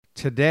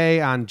Today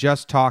on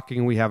Just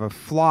Talking, we have a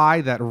fly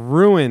that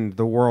ruined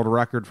the world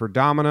record for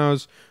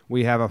Domino's.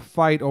 We have a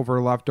fight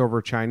over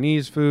leftover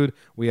Chinese food.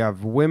 We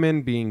have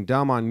women being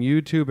dumb on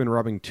YouTube and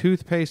rubbing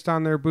toothpaste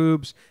on their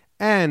boobs.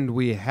 And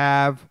we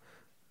have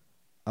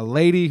a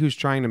lady who's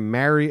trying to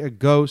marry a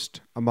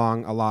ghost,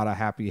 among a lot of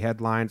happy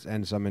headlines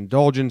and some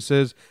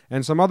indulgences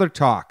and some other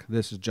talk.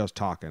 This is Just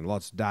Talking.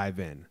 Let's dive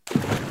in.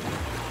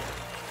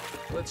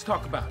 Let's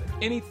talk about it.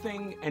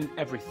 Anything and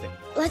everything.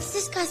 Let's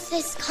discuss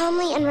this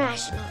calmly and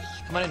rationally.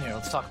 Come on in here.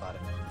 Let's talk about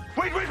it.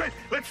 Wait.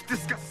 Let's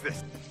discuss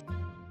this.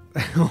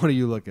 What are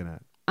you looking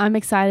at? I'm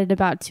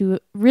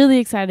really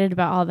excited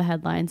about all the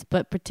headlines,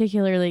 but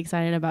particularly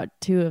excited about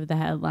two of the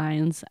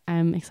headlines.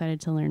 I'm excited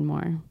to learn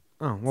more.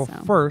 Oh, well,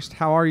 First,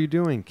 how are you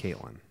doing,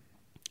 Caitlin?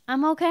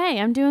 I'm okay.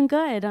 I'm doing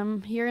good.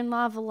 I'm here in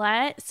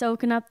Lavalette,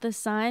 soaking up the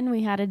sun.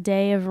 We had a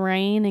day of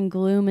rain and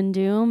gloom and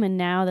doom, and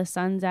now the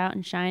sun's out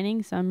and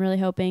shining, so I'm really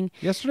hoping.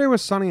 Yesterday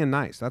was sunny and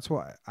nice. That's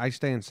why I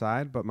stay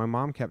inside, but my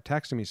mom kept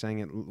texting me saying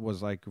it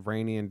was like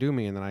rainy and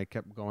doomy, and then I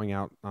kept going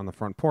out on the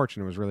front porch,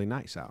 and it was really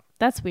nice out.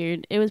 That's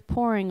weird. It was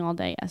pouring all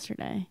day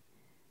yesterday.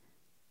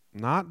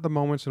 Not the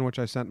moments in which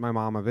I sent my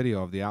mom a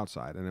video of the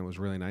outside, and it was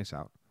really nice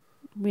out.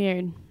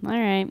 Weird. All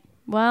right.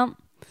 Well,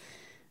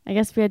 I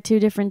guess we had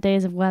 2 different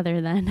days of weather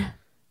then.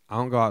 I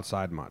don't go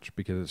outside much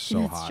because it's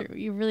so hot. That's true.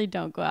 You really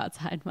don't go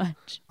outside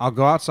much. I'll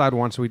go outside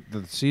once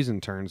the season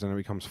turns and it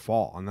becomes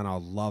fall, and then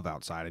I'll love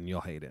outside and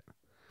you'll hate it.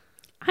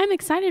 I'm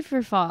excited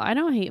for fall. I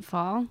don't hate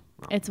fall.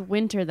 Oh. It's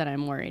winter that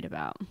I'm worried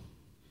about.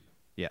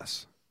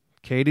 Yes.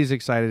 Katie's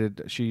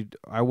excited.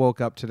 I woke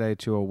up today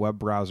to a web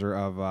browser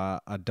of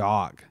a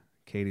dog.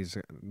 Katie's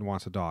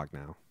wants a dog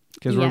now.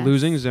 Because we're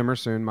losing Zimmer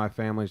soon, my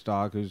family's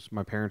dog,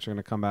 my parents are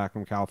going to come back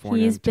from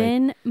California. He's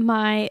been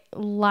my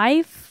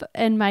life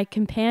and my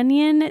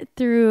companion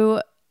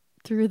through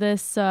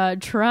this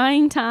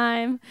trying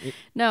time.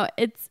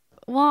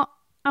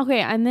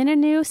 Okay, I'm in a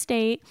new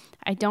state.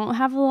 I don't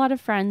have a lot of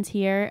friends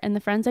here, and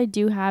the friends I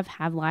do have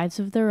lives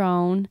of their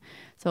own,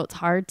 so it's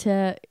hard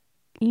to,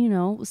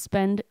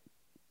 spend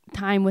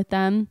time with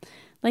them.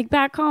 Like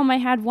back home, I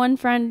had one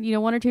friend,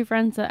 1 or 2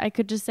 friends that I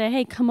could just say,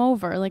 hey, come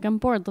over. Like, I'm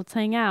bored. Let's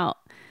hang out.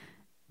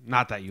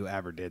 Not that you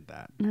ever did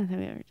that. Not that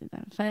we ever did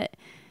that. But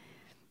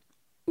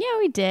yeah,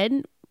 we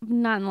did.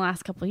 Not in the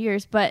last couple of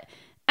years. But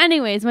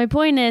anyways, my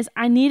point is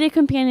I need a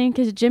companion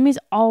because Jimmy's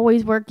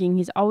always working.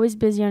 He's always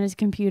busy on his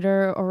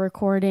computer or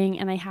recording,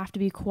 and I have to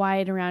be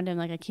quiet around him.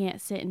 Like I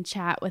can't sit and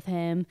chat with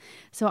him.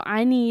 So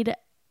I need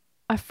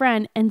a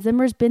friend, and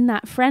Zimmer's been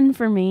that friend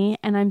for me,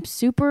 and I'm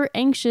super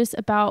anxious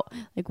about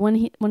like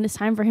when it's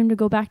time for him to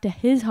go back to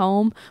his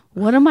home.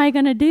 What am I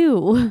gonna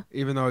do?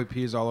 Even though he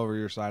pees all over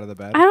your side of the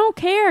bed? I don't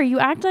care. You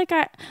act like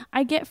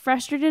I get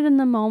frustrated in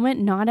the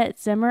moment, not at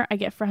Zimmer. I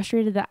get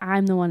frustrated that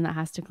I'm the one that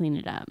has to clean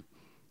it up.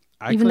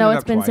 Even though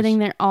it's been sitting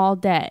there all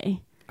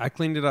day. I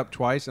cleaned it up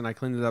twice, and I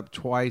cleaned it up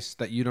twice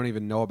that you don't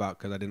even know about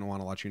because I didn't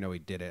want to let you know he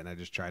did it, and I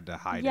just tried to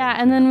hide it. Yeah,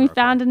 and then we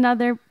found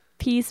another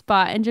pee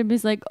spot, and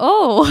Jimmy's like,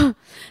 oh,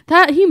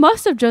 that he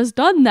must have just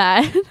done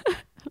that.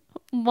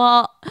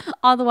 Well,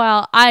 all the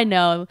while I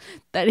know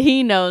that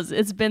he knows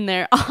it's been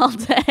there all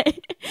day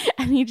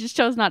and he just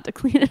chose not to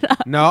clean it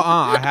up. No,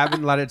 I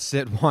haven't let it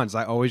sit once.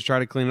 I always try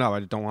to clean it up.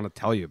 I just don't want to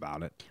tell you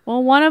about it.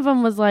 Well, one of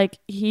them was like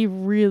he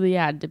really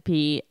had to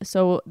pee,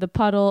 so the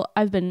puddle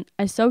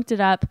I soaked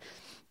it up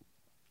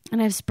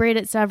and I've sprayed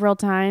it several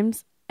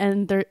times,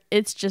 and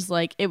it's just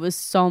like it was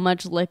so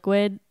much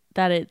liquid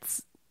that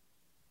it's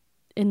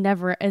a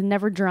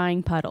never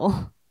drying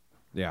puddle.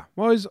 Yeah.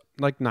 Well, he's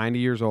like 90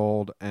 years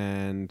old,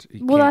 and he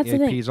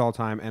pees all the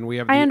time. And we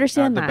have I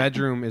understand the that.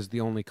 bedroom is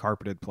the only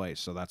carpeted place,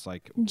 so that's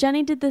like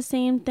Jenny did the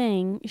same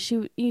thing.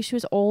 She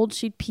was old.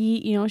 She'd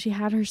pee. She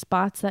had her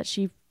spots that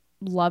she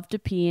loved to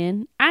pee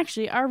in.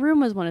 Actually, our room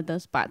was one of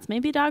those spots.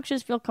 Maybe dogs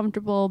just feel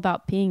comfortable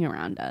about peeing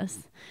around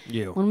us.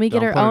 When we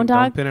get our own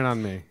dog, don't pin it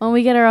on me. When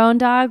we get our own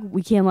dog,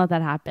 we can't let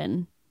that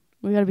happen.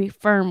 We got to be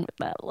firm with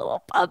that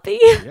little puppy.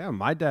 Yeah,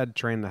 my dad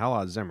trained the hell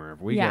out of Zimmer.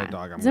 If we get a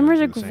dog, Zimmer's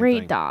a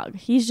great dog.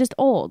 He's just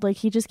old. Like,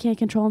 he just can't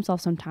control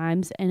himself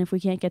sometimes. And if we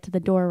can't get to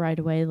the door right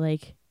away,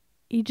 like,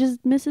 he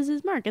just misses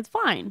his mark. It's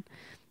fine.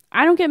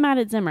 I don't get mad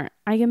at Zimmer.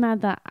 I get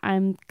mad that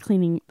I'm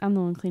the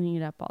one cleaning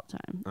it up all the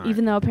time. All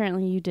even though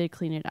apparently you did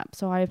clean it up.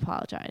 So I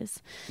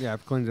apologize. Yeah,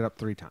 I've cleaned it up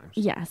 3 times.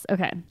 Yes.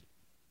 Okay.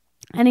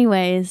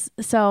 Anyways,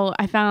 so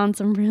I found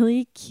some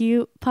really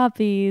cute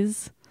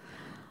puppies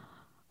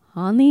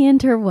on the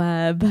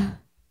interweb,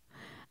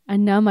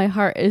 and now my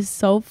heart is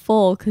so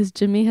full because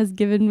Jimmy has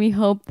given me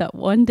hope that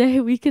one day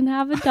we can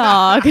have a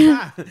dog.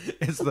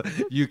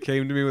 You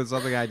came to me with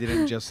something I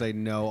didn't just say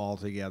no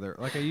altogether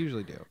like I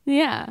usually do.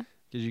 Yeah,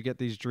 because you get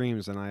these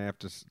dreams and I have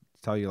to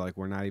tell you like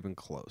we're not even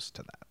close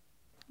to that,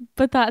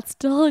 but that's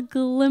still a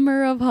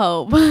glimmer of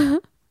hope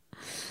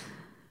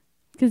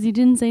because you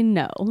didn't say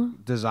no.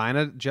 Design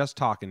a Just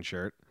Talking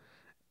shirt.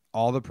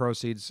 All the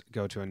proceeds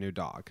go to a new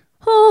dog.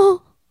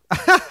 Oh,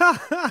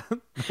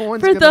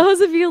 for those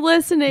of you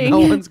listening,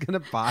 no one's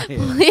gonna buy it.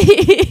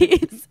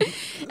 Please.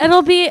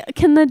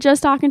 Can the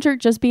Just Talking shirt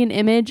just be an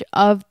image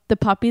of the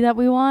puppy that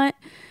we want?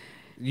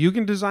 You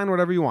can design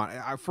whatever you want.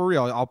 For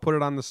real, I'll put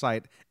it on the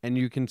site, and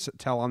you can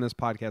tell on this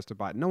podcast to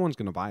buy it. No one's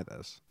going to buy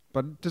this.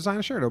 But design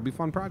a shirt. It'll be a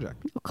fun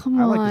project. Oh, come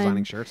I on. like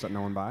designing shirts that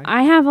no one buys.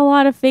 I have a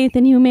lot of faith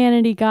in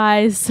humanity,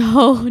 guys,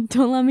 so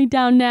don't let me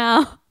down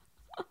now.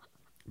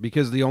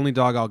 Because the only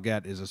dog I'll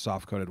get is a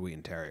soft-coated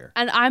Wheaten Terrier.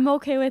 And I'm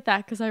okay with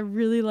that because I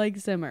really like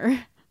Zimmer.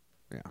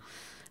 Yeah.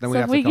 Then So we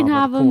have if we to come can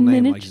up have with a a cool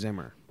name miniature- like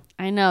Zimmer.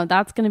 I know,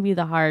 that's going to be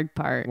the hard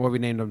part. What if we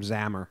named him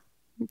Zammer?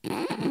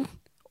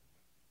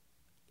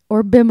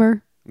 Or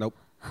Bimmer. Nope.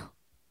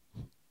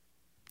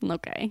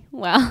 Okay,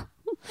 well.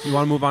 You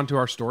want to move on to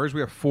our stories?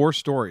 We have 4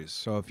 stories.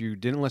 So if you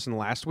didn't listen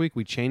last week,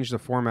 we changed the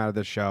format of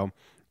this show.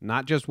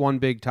 Not just one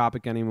big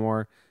topic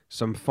anymore.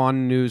 Some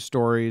fun news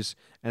stories.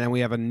 And then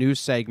we have a new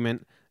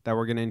segment that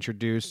we're going to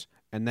introduce.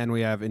 And then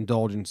we have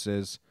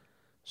indulgences.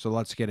 So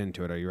let's get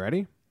into it. Are you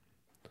ready?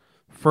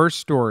 First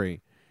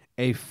story.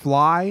 A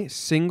fly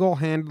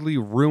single-handedly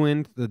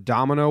ruined the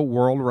domino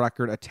world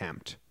record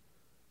attempt.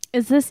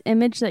 Is this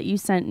image that you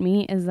sent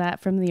me, is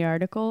that from the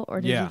article?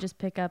 Or did Yeah. you just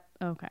pick up?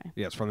 Okay.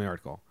 Yeah, it's from the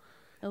article.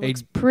 It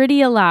looks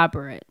pretty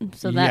elaborate.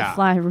 So that Yeah.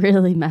 fly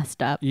really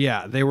messed up.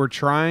 Yeah, they were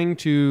trying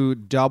to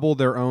double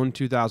their own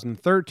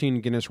 2013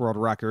 Guinness World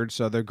Record,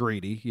 so they're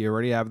greedy. You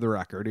already have the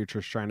record. You're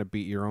just trying to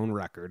beat your own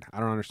record. I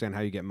don't understand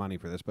how you get money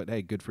for this, but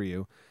hey, good for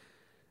you.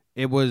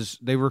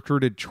 They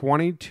recruited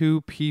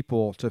 22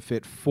 people to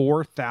fit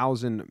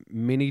 4,000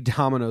 mini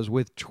dominoes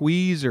with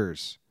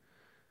tweezers.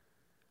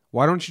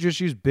 Why don't you just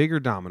use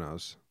bigger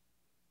dominoes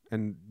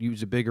and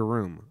use a bigger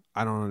room?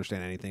 I don't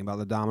understand anything about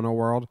the domino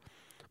world.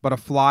 But a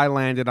fly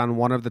landed on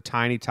one of the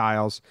tiny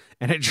tiles,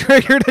 and it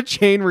triggered a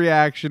chain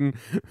reaction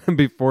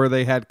before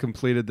they had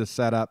completed the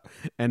setup,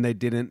 and they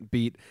didn't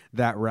beat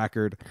that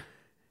record.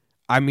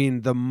 I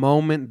mean, the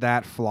moment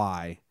that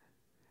fly,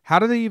 how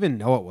do they even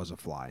know it was a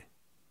fly?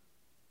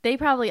 They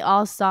probably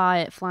all saw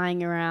it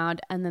flying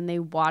around and then they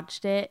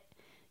watched it.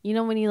 You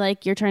know when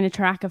you're trying to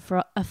track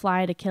a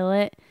fly to kill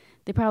it?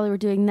 They probably were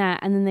doing that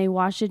and then they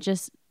watched it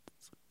just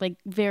like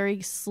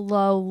very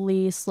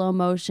slowly, slow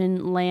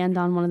motion land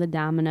on one of the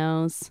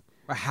dominoes.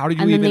 How do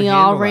you and even then they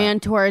handle all ran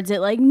towards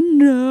it like,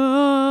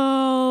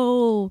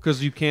 no.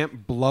 Because you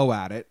can't blow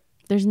at it.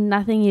 There's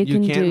nothing you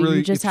can can't do. really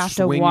You just have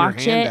to swing your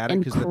watch hand it at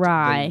and 'cause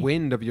cry. The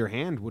wind of your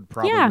hand would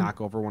probably Yeah. knock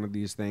over one of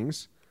these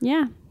things.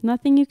 Yeah,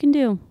 nothing you can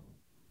do.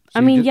 So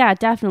I you mean, just- yeah,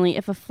 definitely.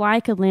 If a fly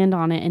could land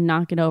on it and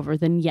knock it over,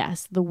 then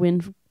yes, the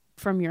wind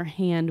from your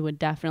hand would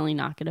definitely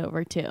knock it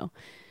over too.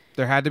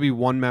 There had to be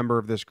one member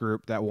of this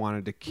group that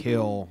wanted to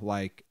kill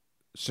like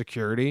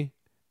security.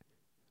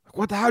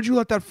 How'd you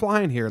let that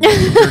fly in here? And the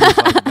security's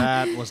like,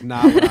 that was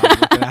not what I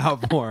was looking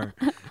out for.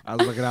 I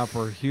was looking out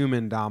for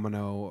human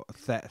domino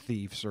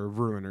thieves or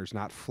ruiners,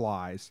 not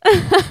flies.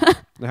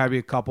 There had to be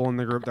a couple in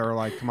the group that were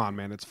like, come on,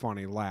 man, it's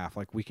funny, laugh.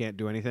 Like, we can't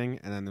do anything.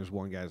 And then there's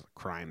one guy's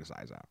crying his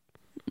eyes out.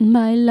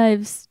 My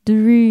life's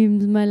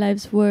dreams, my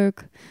life's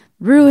work,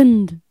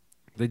 ruined.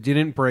 They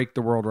didn't break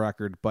the world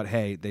record, but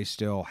hey, they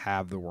still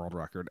have the world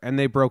record. And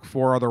they broke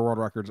 4 other world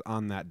records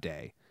on that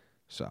day.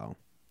 So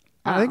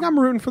I think I'm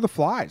rooting for the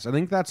flies. I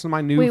think that's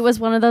my new... Wait, was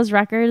one of those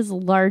records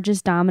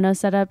largest domino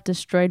setup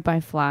destroyed by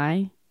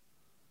fly?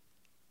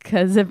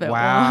 Because if it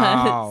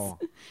was...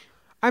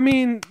 I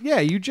mean, yeah,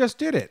 you just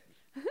did it.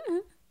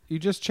 You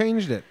just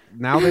changed it.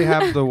 Now they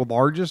have the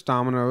largest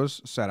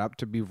dominoes set up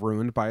to be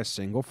ruined by a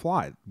single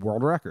fly.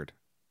 World record.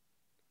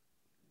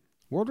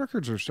 World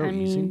records are so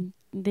easy.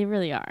 They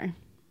really are.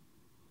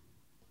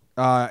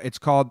 It's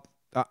called...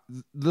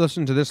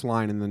 listen to this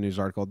line in the news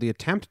article. The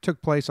attempt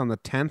took place on the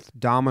 10th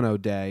Domino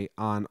Day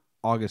on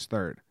August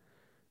 3rd.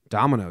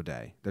 Domino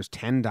Day. There's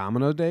 10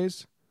 Domino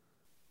Days?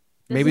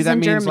 This is that in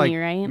means Germany,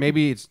 like right?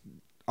 maybe it's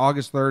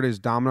August 3rd is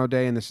Domino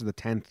Day and this is the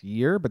 10th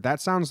year, but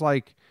that sounds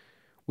like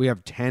we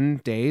have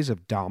 10 days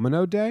of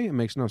Domino Day. It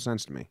makes no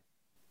sense to me.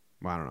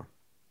 Well, I don't know.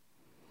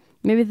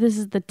 Maybe this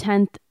is the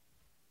 10th.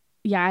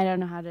 Yeah, I don't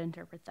know how to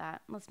interpret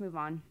that. Let's move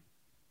on.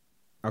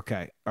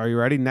 Okay. Are you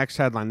ready? Next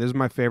headline. This is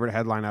my favorite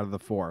headline out of the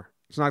 4.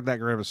 It's not that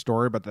great of a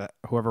story, but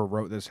whoever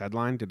wrote this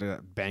headline did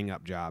a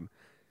bang-up job.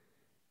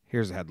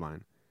 Here's the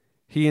headline.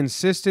 He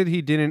insisted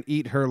he didn't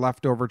eat her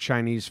leftover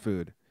Chinese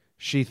food.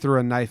 She threw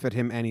a knife at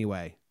him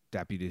anyway,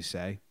 deputies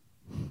say.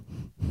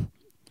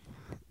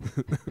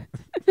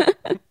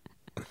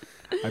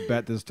 I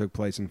bet this took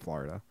place in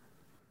Florida.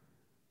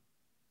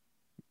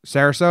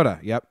 Sarasota,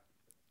 yep.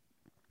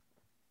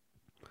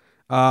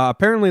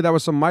 Apparently, that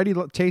was some mighty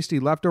tasty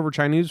leftover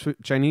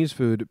Chinese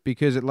food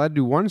because it led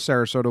to one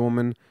Sarasota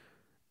woman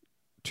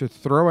to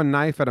throw a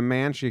knife at a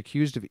man she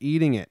accused of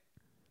eating it.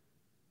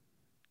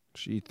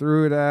 She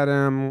threw it at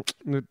him.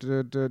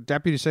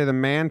 Deputies say the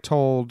man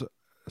told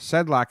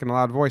Sedlak in a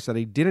loud voice that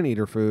he didn't eat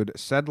her food.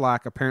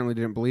 Sedlak apparently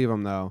didn't believe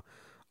him, though.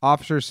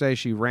 Officers say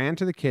she ran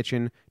to the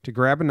kitchen to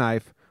grab a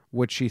knife,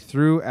 which she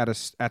threw at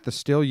the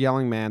still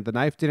yelling man. The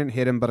knife didn't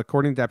hit him, but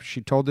according to deputies,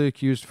 she told the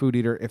accused food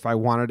eater, if I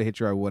wanted to hit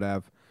you, I would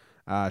have.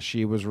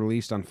 She was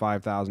released on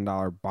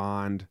 $5,000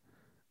 bond,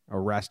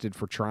 arrested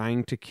for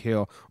trying to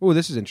kill. Oh,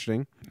 this is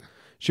interesting.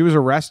 She was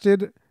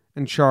arrested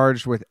and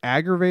charged with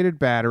aggravated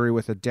battery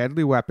with a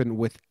deadly weapon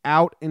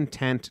without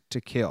intent to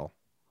kill.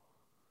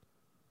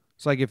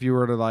 It's like if you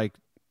were to like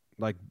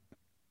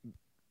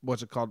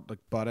what's it called? Like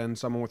butt end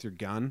someone with your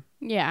gun.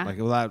 Yeah. Like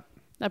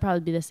that'd probably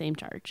be the same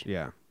charge.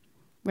 Yeah.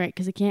 Right.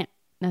 Because it can't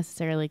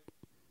necessarily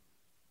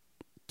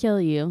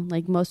kill you.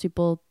 Like most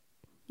people.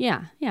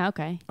 Yeah. Yeah.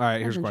 Okay. All right.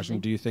 That's Here's a question: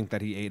 interesting. do you think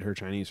that he ate her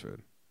Chinese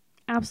food?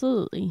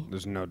 Absolutely.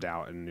 There's no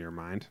doubt in your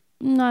mind.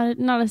 Not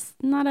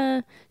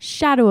a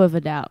shadow of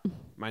a doubt.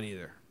 Mine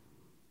either.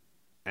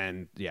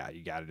 And yeah,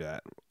 you got to do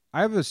that.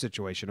 I have a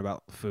situation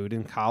about food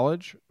in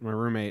college. My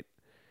roommate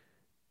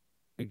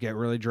would get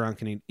really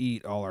drunk and he'd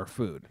eat all our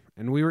food.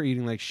 And we were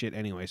eating like shit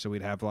anyway, so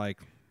we'd have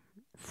like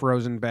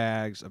frozen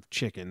bags of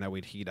chicken that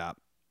we'd heat up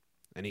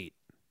and eat.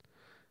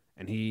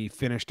 And he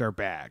finished our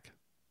bag. It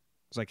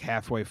was like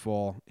halfway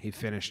full. He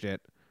finished it.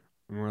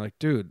 And we're like,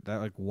 dude, that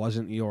like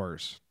wasn't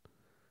yours.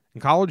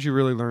 In college, you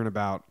really learn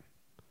about.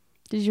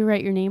 Did you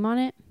write your name on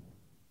it?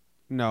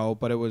 No,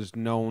 but it was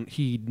known.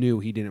 He knew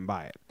he didn't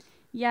buy it.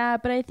 Yeah,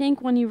 but I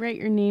think when you write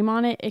your name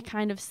on it, it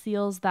kind of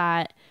seals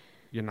that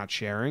You're not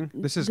sharing.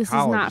 This is this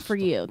college is not for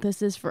stuff. you.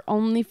 This is for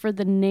only for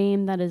the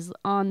name that is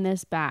on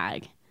this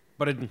bag.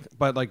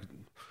 But like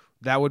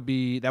that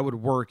would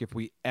work if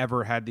we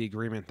ever had the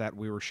agreement that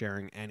we were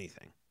sharing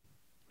anything.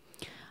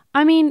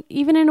 I mean,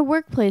 even in a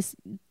workplace,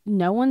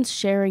 no one's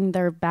sharing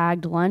their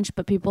bagged lunch,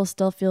 but people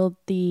still feel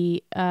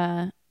the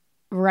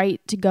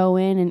right to go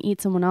in and eat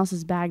someone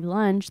else's bagged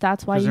lunch.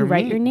 That's why 'Cause you they're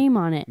write mean. your name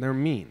on it. They're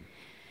mean.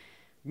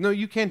 No,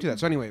 you can't do that.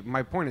 So anyway,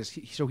 my point is,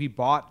 he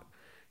bought.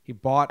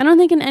 I don't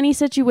think in any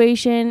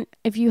situation,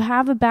 if you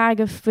have a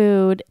bag of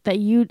food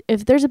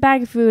if there's a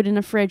bag of food in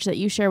a fridge that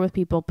you share with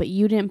people, but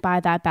you didn't buy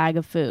that bag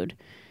of food,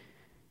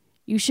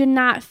 you should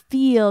not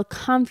feel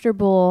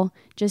comfortable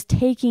just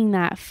taking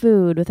that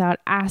food without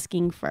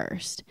asking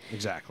first.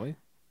 Exactly.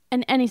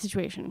 In any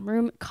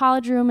situation,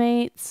 college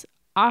roommates,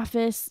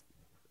 office,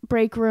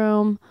 break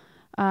room.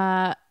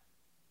 I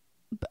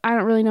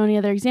don't really know any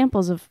other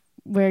examples of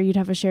where you'd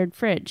have a shared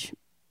fridge.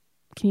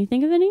 Can you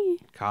think of any?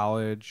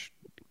 College.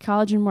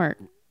 College and work.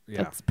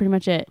 Yeah. That's pretty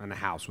much it. And a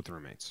house with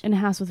roommates. In a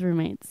house with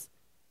roommates.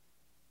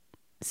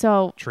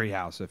 So, Tree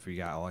house if you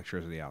got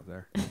electricity out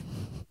there.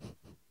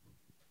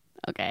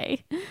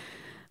 okay.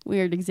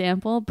 Weird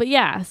example. But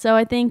yeah, so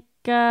I think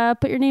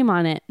put your name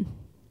on it.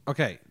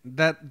 Okay,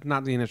 that's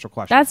not the initial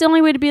question. That's the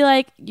only way to be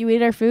like, you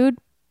ate our food?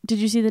 Did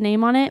you see the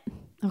name on it?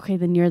 Okay,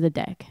 then you're the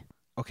dick.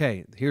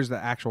 Okay, here's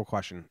the actual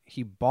question.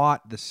 He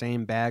bought the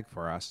same bag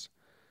for us.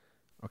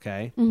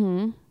 Okay?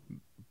 Mm-hmm.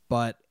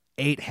 But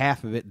ate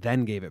half of it,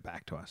 then gave it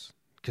back to us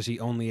because he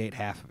only ate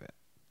half of it.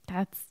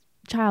 That's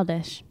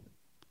childish.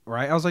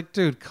 Right? I was like,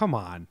 dude, come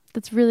on.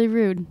 That's really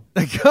rude.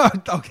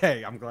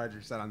 Okay, I'm glad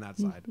you're set on that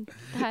side.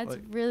 That's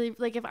really,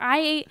 like, if I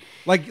ate...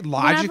 Like,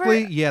 logically,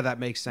 Whenever- yeah, that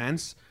makes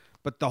sense.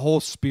 But the whole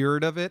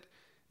spirit of it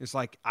is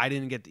like, I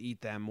didn't get to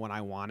eat them when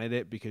I wanted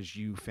it because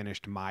you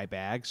finished my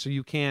bag. So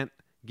you can't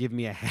give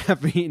me a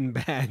half-eaten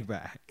bag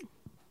back.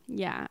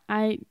 Yeah,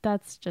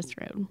 that's just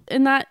rude.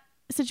 In that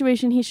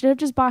situation, he should have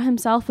just bought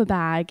himself a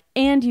bag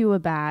and you a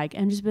bag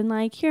and just been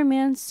like, here,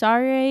 man,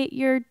 sorry I ate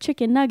your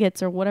chicken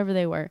nuggets or whatever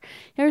they were.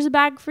 Here's a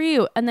bag for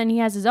you. And then he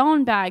has his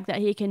own bag that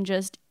he can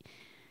just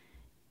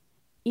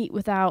eat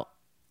without,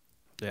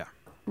 Yeah.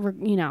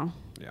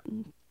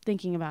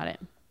 thinking about it.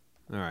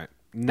 All right.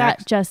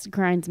 That just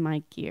grinds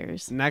my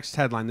gears. Next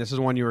headline. This is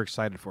one you were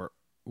excited for.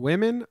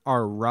 Women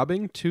are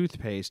rubbing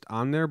toothpaste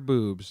on their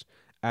boobs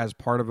as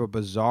part of a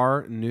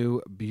bizarre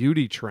new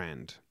beauty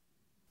trend.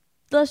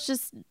 Let's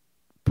just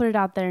put it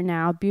out there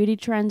now. Beauty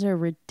trends are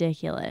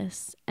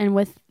ridiculous. And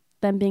with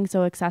them being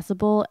so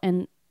accessible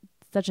and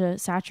such a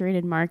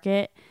saturated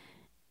market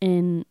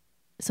in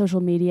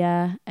social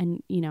media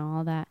and,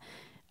 all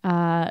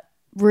that,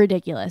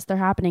 ridiculous. They're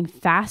happening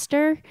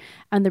faster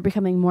and they're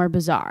becoming more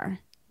bizarre.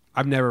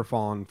 I've never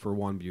fallen for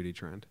one beauty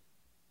trend.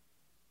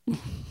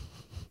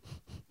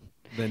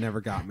 They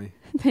never got me.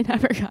 They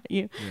never got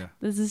you. Yeah.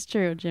 This is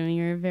true, Jimmy.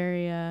 You're a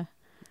very All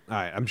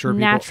right. I'm sure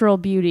natural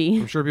beauty.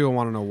 I'm sure people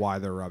want to know why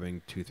they're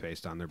rubbing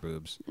toothpaste on their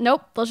boobs.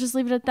 Nope. Let's just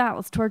leave it at that.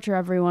 Let's torture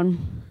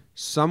everyone.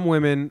 Some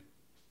women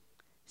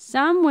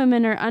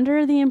are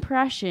under the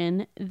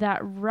impression that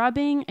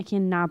rubbing... I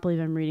cannot believe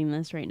I'm reading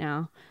this right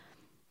now.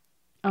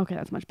 Okay,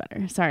 that's much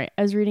better. Sorry.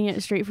 I was reading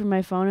it straight from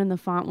my phone and the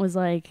font was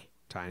like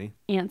tiny.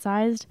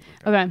 ant-sized.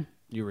 Okay.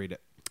 You read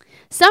it.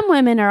 Some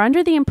women are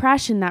under the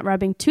impression that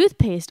rubbing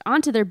toothpaste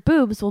onto their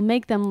boobs will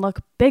make them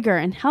look bigger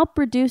and help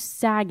reduce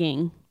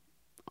sagging.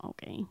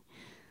 Okay.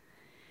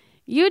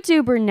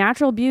 YouTuber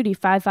Natural Beauty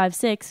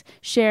 556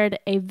 shared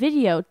a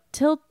video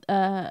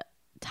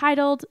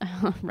titled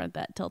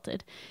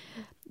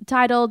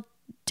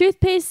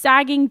Toothpaste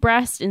Sagging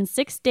Breast in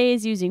 6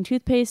 Days Using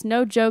Toothpaste.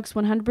 No jokes,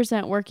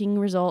 100% working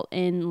result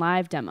in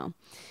live demo.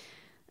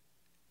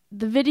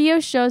 The video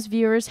shows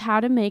viewers how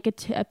to make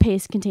a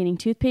paste containing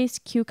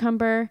toothpaste,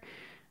 cucumber,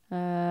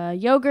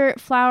 yogurt,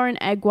 flour, and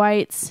egg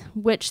whites,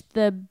 which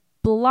the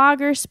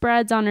blogger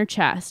spreads on her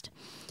chest.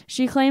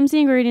 She claims the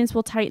ingredients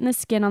will tighten the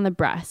skin on the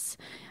breasts.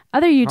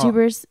 Other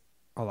YouTubers...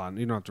 Hold on.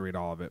 You don't have to read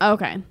all of it.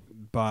 Okay.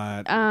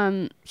 But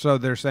so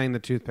they're saying the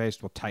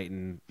toothpaste will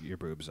tighten your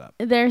boobs up.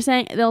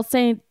 They'll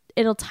say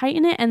it'll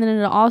tighten it, and then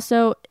it'll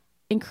also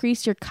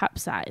increase your cup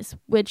size,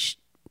 which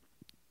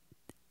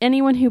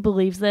anyone who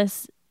believes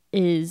this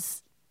they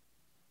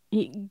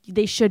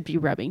should be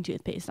rubbing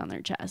toothpaste on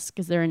their chest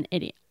because they're an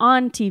idiot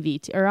on TV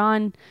or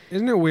on.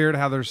 Isn't it weird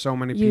how there's so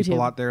many YouTube.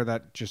 people out there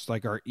that just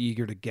like are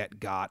eager to get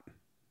got?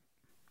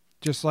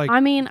 Just like, I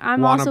mean,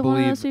 I'm wanna also one of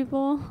believe- those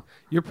people.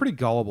 You're pretty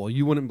gullible.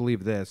 You wouldn't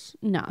believe this.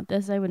 No,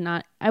 this I would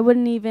not. I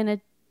wouldn't even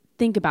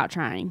think about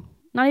trying.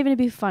 Not even to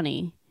be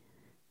funny.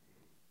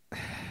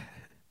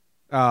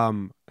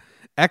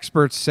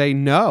 Experts say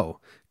no.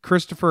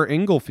 Christopher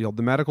Inglefield,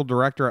 the medical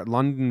director at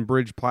London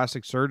Bridge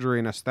Plastic Surgery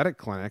and Aesthetic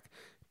Clinic,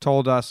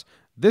 told us,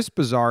 this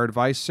bizarre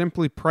advice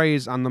simply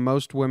preys on the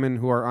most women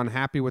who are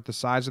unhappy with the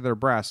size of their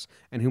breasts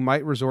and who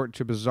might resort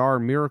to bizarre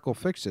miracle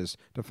fixes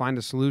to find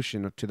a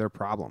solution to their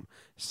problem.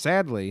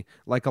 Sadly,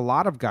 like a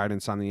lot of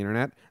guidance on the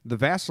internet, the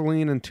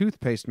Vaseline and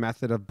toothpaste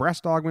method of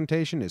breast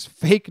augmentation is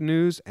fake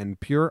news and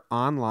pure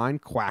online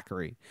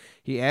quackery.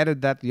 He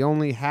added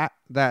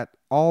that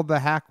all the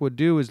hack would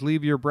do is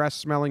leave your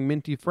breasts smelling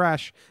minty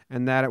fresh,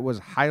 and that it was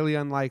highly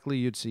unlikely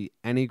you'd see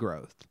any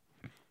growth.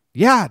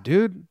 Yeah,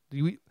 dude.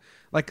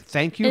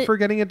 Thank you for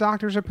getting a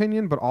doctor's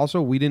opinion, but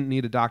also we didn't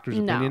need a doctor's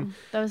opinion. No,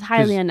 that was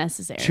highly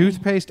unnecessary.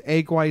 Toothpaste,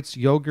 egg whites,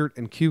 yogurt,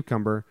 and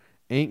cucumber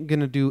ain't going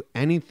to do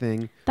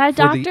anything That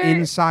for the doctor-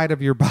 inside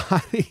of your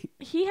body.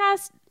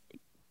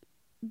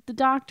 The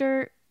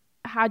doctor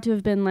had to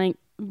have been like,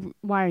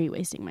 why are you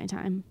wasting my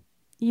time?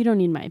 You don't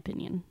need my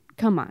opinion.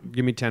 Come on.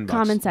 Give me $10.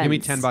 Common sense. Give me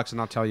 $10 and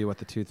I'll tell you what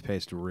the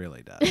toothpaste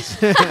really does.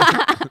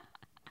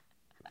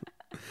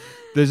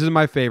 This is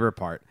my favorite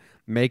part.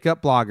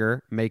 Makeup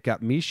blogger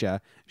Makeup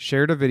Misha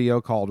shared a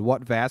video called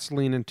What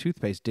Vaseline and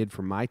Toothpaste Did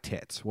for My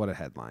Tits. What a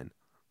headline.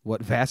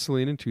 What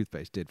Vaseline and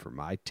Toothpaste Did for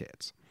My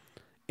Tits.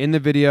 In the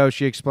video,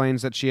 she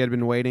explains that she had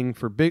been waiting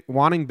for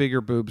wanting bigger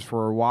boobs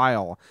for a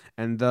while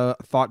and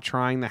thought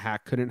trying the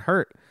hack couldn't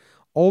hurt.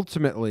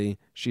 Ultimately,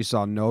 she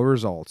saw no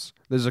results.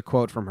 This is a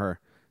quote from her.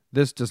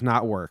 This does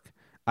not work.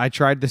 I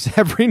tried this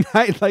every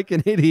night like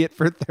an idiot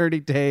for 30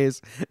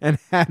 days and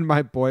had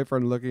my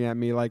boyfriend looking at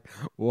me like,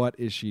 what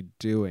is she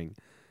doing?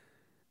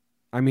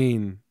 I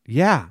mean,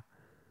 yeah.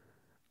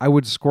 I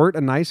would squirt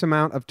a nice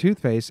amount of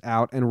toothpaste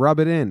out and rub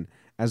it in,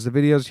 as the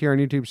videos here on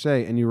YouTube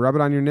say, and you rub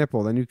it on your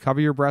nipple, then you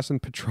cover your breast in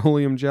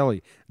petroleum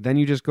jelly, then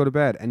you just go to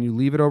bed, and you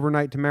leave it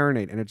overnight to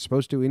marinate, and it's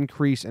supposed to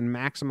increase and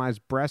maximize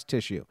breast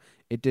tissue.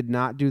 It did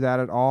not do that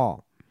at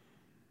all.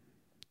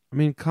 I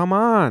mean, come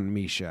on,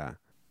 Misha.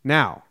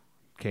 Now,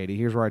 Katie,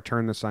 here's where I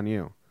turn this on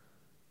you.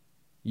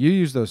 You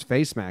use those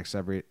face masks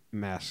every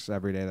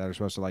day that are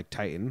supposed to like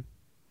tighten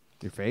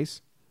your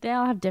face. They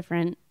all have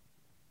different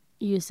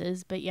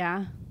uses, but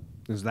yeah.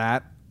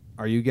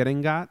 Are you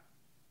getting got?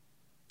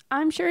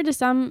 I'm sure to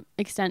some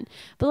extent,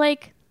 but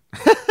like,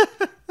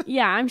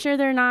 yeah, I'm sure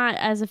they're not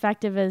as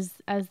effective as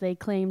they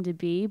claim to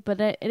be,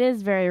 but it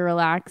is very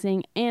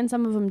relaxing. And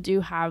some of them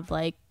do have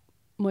like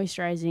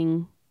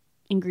moisturizing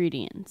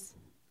ingredients.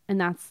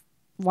 And that's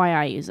why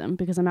I use them,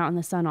 because I'm out in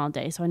the sun all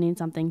day. So I need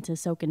something to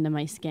soak into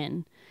my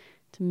skin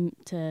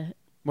to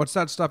What's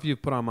that stuff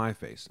you've put on my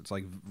face? It's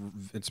like,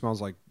 it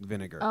smells like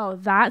vinegar. Oh,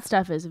 that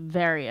stuff is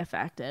very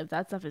effective.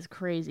 That stuff is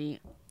crazy.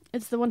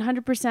 It's the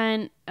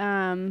 100%,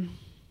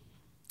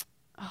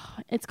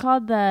 it's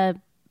called the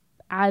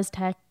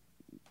Aztec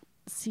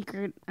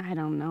Secret. I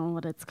don't know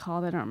what it's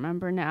called. I don't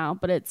remember now,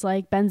 but it's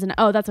like bentonite.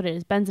 Oh, that's what it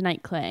is.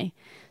 Bentonite clay.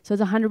 So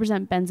it's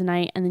 100%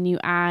 bentonite, and then you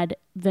add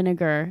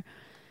vinegar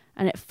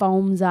and it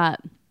foams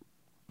up,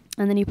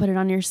 and then you put it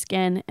on your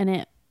skin,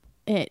 and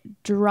it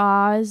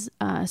draws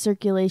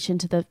circulation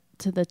to the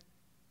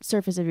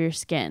surface of your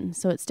skin,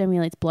 so it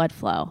stimulates blood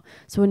flow.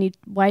 So when you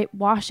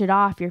wash it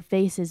off, your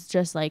face is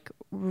just like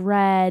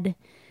red,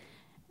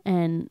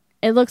 and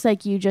it looks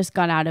like you just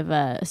got out of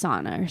a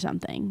sauna or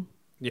something.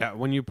 Yeah,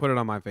 when you put it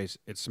on my face,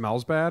 it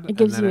smells bad. It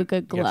gives and then you a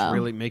good glow.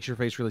 Really makes your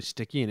face really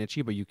sticky and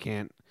itchy, but you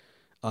can't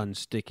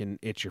unstick and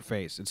itch your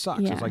face. It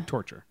sucks. Yeah. It's like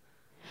torture.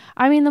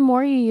 I mean, the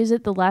more you use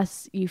it, the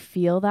less you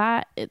feel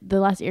the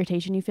less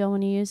irritation you feel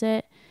when you use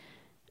it.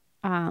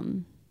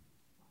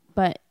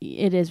 But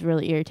it is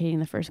really irritating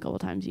the first couple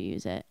times you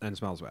use it. And it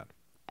smells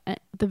bad.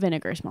 The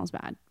vinegar smells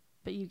bad,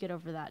 but you get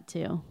over that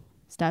too.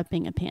 Stop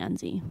being a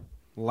pansy.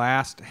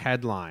 Last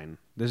headline.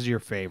 This is your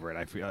favorite.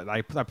 I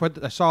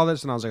saw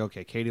this and I was like,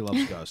 okay, Katie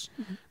loves ghosts.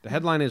 The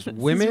headline is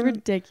women. This is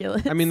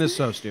ridiculous. I mean, this is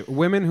so stupid.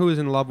 Women who is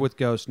in love with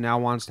ghosts now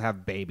wants to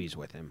have babies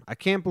with him. I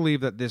can't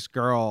believe that this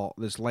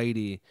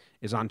lady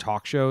is on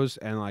talk shows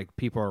and like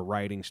people are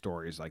writing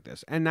stories like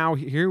this. And now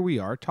here we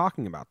are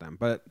talking about them.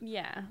 But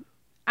yeah,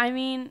 I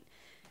mean,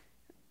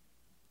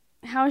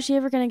 how is she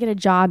ever going to get a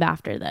job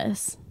after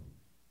this?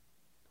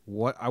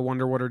 I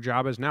wonder what her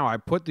job is now. I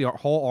put the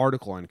whole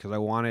article in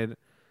because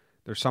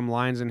there's some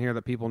lines in here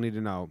that people need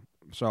to know.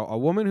 So, a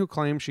woman who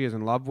claims she is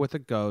in love with a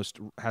ghost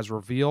has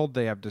revealed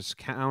they have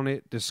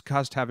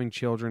discussed having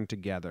children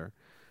together.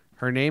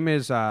 Her name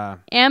is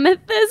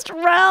Amethyst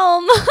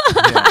Realm.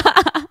 Yeah.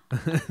 Do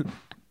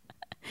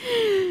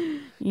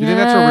you think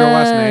that's her real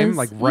last name?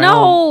 Like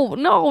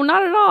Realm? No,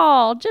 not at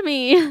all.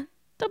 Jimmy,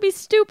 don't be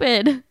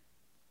stupid.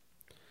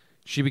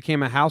 She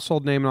became a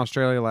household name in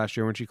Australia last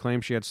year when she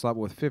claimed she had slept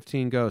with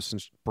 15 ghosts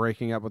since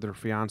breaking up with her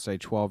fiance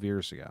 12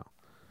 years ago.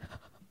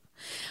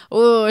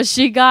 Oh,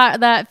 she got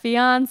that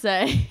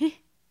fiance.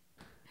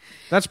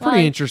 That's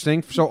pretty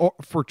interesting. So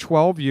for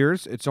 12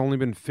 years, it's only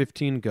been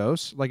 15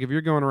 ghosts. Like, if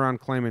you're going around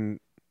claiming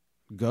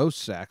ghost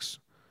sex,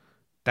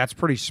 that's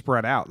pretty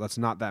spread out. That's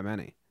not that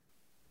many.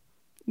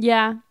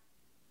 Yeah.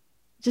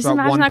 Just So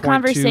imagine that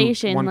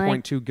conversation.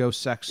 1.2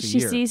 ghost sex a she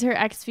year. sees her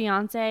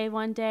ex-fiance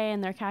one day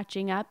and they're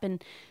catching up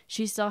and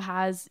she still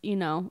has,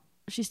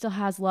 she still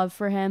has love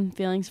for him,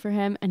 feelings for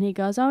him. And he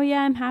goes, oh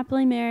yeah, I'm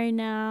happily married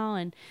now.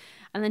 And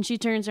then she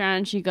turns around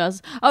and she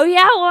goes, oh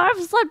yeah, well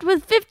I've slept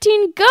with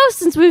 15 ghosts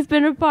since we've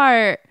been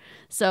apart.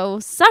 So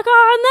suck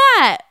on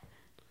that.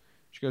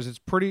 She goes, it's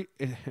pretty...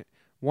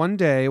 One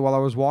day, while I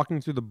was walking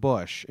through the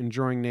bush,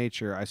 enjoying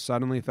nature, I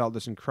suddenly felt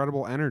this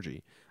incredible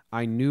energy.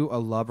 I knew a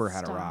lover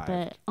had arrived.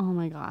 It. Oh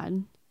my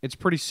God. It's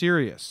pretty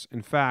serious.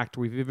 In fact,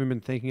 we've even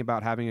been thinking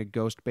about having a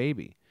ghost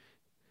baby.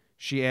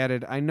 She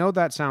added, I know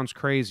that sounds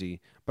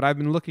crazy, but I've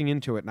been looking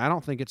into it, and I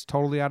don't think it's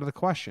totally out of the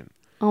question.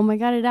 Oh my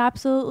God, it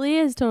absolutely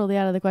is totally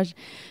out of the question.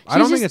 I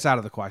don't think it's out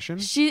of the question.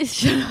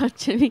 Shut up,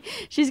 Jimmy.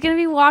 She's going to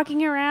be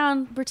walking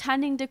around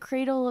pretending to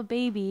cradle a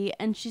baby,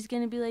 and she's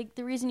going to be like,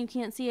 the reason you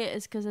can't see it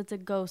is because it's a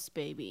ghost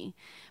baby.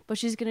 But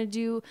she's going to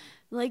do,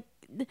 like,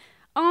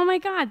 oh my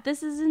God,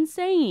 this is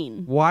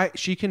insane. Why?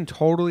 She can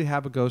totally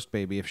have a ghost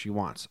baby if she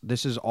wants.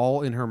 This is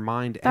all in her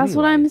mind anyway. That's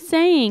what I'm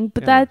saying,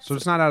 but So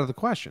it's not out of the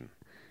question.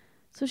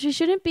 So she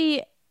shouldn't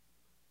be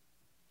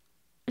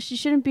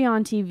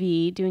on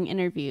TV doing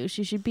interviews.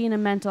 She should be in a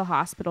mental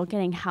hospital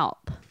getting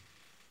help.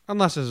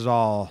 Unless this is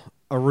all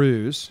a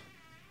ruse.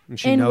 And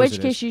she in knows which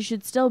it case is. she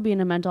should still be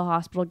in a mental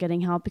hospital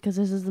getting help because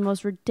this is the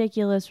most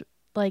ridiculous,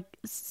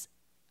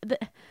 the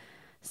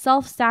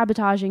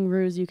self-sabotaging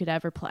ruse you could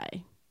ever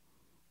play.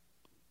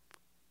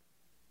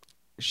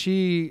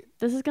 This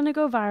is going to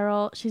go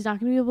viral. She's not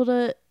going to be able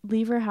to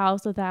leave her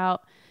house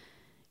without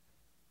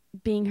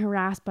being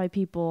harassed by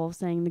people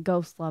saying the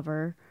ghost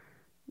lover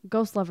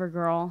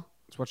girl.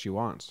 It's what she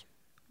wants.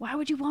 Why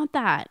would you want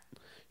that?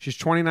 She's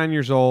 29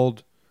 years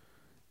old,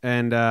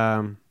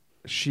 and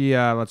she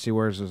let's see,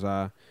 where's this?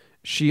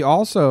 She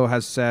also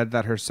has said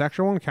that her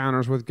sexual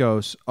encounters with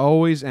ghosts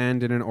always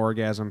end in an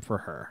orgasm for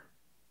her.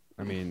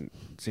 I mean,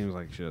 it seems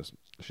like she's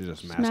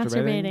just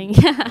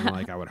masturbating. Yeah. And,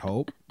 like, I would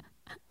hope.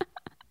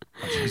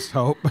 I just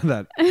hope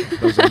that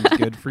those end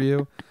good for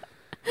you.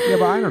 Yeah,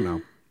 but I don't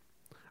know.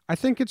 I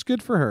think it's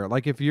good for her.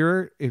 Like, if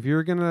you're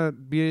gonna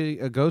be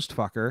a ghost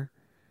fucker,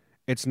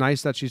 it's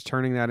nice that she's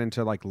turning that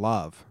into, like,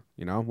 love.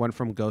 You know, went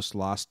from ghost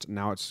lust,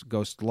 now it's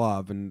ghost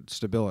love and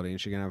stability,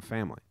 and she can have a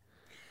family.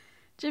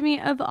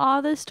 Jimmy, of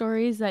all the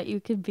stories that you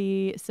could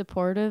be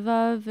supportive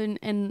of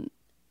and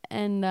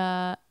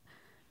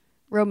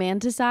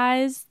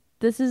romanticize,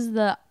 this is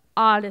the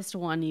oddest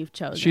one you've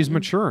chosen. She's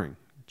maturing.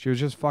 She was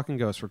just fucking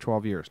ghost for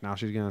 12 years. Now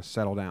she's gonna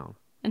settle down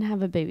and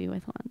have a baby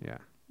with one. Yeah.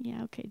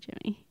 Yeah. Okay,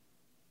 Jimmy.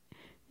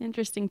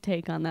 Interesting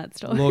take on that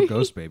story. Little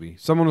ghost baby.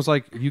 Someone was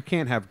like, "You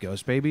can't have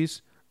ghost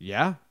babies."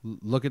 Yeah,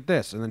 look at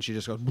this, and then she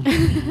just goes,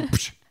 and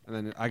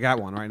then I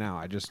got one right now.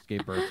 I just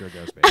gave birth to a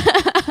ghost baby.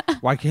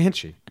 Why can't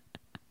she?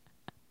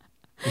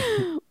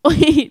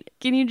 Wait,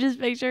 can you just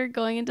picture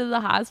going into the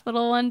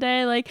hospital one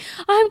day like,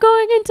 I'm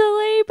going into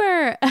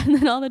labor, and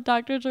then all the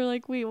doctors are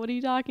like, wait, what are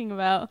you talking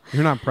about?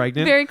 You're not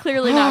pregnant? Very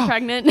clearly not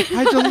pregnant.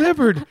 I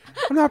delivered.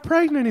 I'm not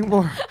pregnant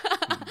anymore.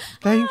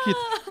 Thank you.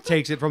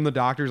 Takes it from the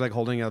doctor's, like,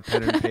 holding a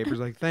pen and papers,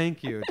 like,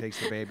 thank you. Takes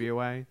the baby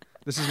away.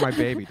 This is my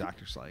baby,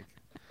 doctor's like.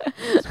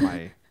 It's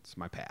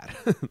my pad.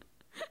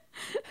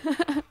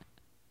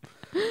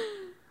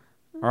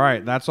 All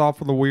right, that's all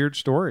for the weird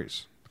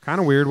stories. Kind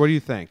of weird. What do you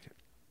think?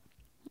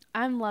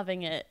 I'm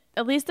loving it.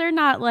 At least they're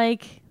not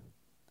like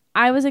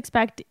I was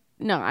expecting.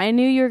 No, I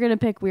knew you were going to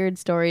pick weird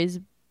stories,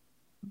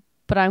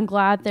 but I'm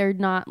glad they're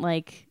not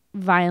like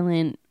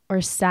violent or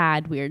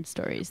sad weird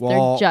stories.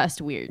 Well, they're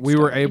just weird We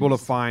stories. were able to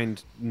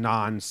find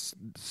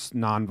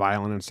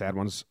non-violent and sad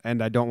ones,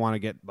 and I don't want to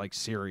get, like,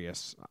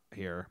 serious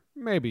here.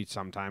 Maybe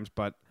sometimes,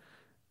 but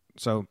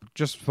so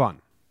just fun.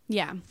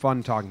 Yeah.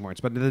 Fun talking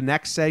points. But the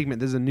next segment,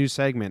 this is a new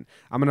segment.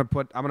 I'm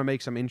gonna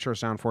make some intro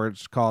sound for it.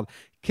 It's called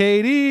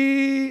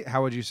Katie.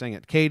 How would you sing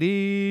it?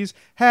 Katie's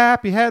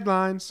Happy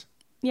Headlines.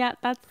 Yeah,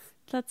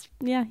 that's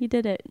yeah, you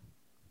did it.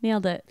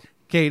 Nailed it.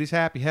 Katie's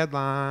Happy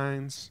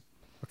Headlines.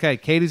 Okay,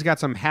 Katie's got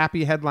some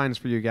happy headlines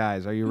for you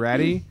guys. Are you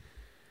ready?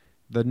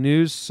 The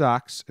news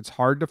sucks. It's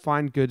hard to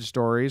find good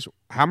stories.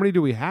 How many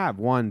do we have?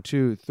 1,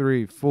 2,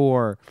 3,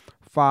 4,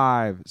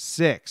 5,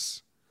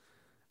 6.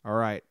 All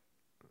right.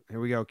 Here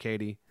we go,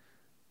 Katie.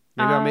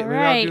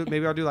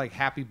 Maybe I'll do like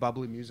happy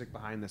bubbly music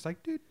behind this,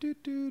 like do do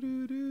do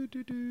do do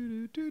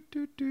do do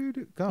do do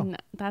do. Go. No,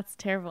 that's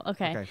terrible.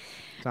 Okay.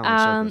 Sound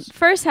like circus.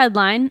 First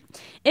headline: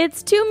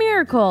 It's 2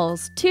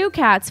 miracles. 2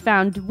 cats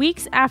found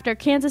weeks after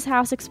Kansas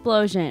house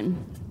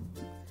explosion.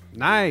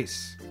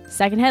 Nice.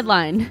 Second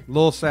headline: A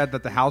little sad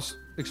that the house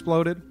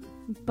exploded.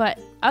 But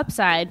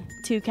upside,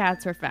 2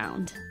 cats were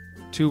found.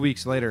 2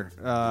 weeks later,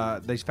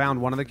 they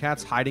found one of the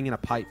cats hiding in a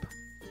pipe.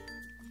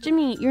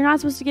 Jimmy, you're not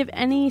supposed to give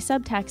any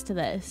subtext to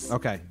this.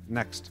 Okay,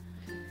 next.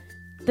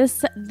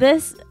 This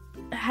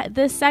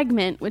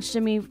segment, which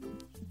Jimmy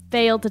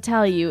failed to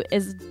tell you,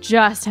 is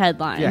just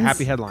headlines. Yeah,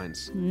 happy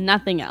headlines.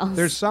 Nothing else.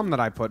 There's some that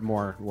I put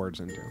more words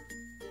into.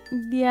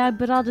 Yeah,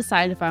 but I'll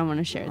decide if I want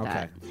to share Okay.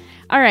 that.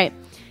 All right.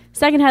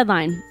 Second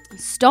headline.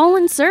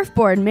 Stolen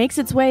surfboard makes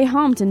its way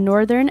home to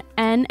northern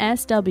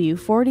NSW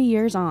 40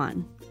 years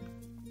on.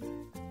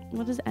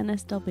 What is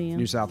NSW?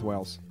 New South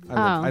Wales. Oh.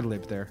 I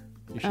lived there.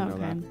 You should know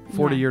Okay. that.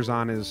 40 Yeah. years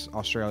on is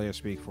Australia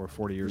speak for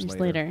 40 years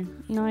later.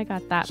 No, I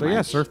got that So much.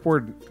 yeah,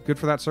 surfboard. Good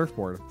for that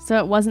surfboard. So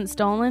it wasn't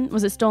stolen?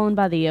 Was it stolen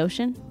by the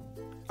ocean?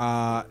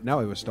 No,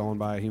 it was stolen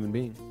by a human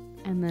being.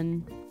 And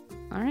then,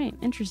 all right,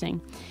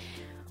 interesting.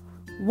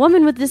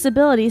 Woman with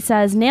disability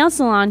says nail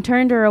salon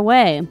turned her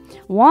away.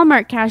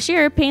 Walmart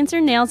cashier paints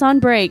her nails on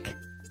break.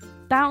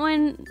 That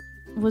one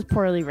was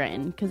poorly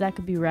written because that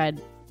could be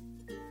read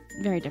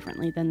very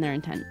differently than their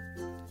intent.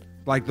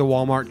 Like the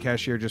Walmart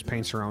cashier just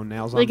paints her own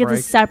nails Like on it's break.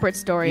 a separate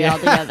story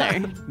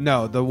altogether.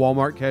 No, the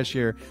Walmart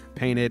cashier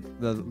painted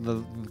the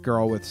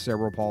girl with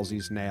cerebral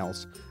palsy's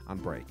nails on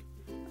break.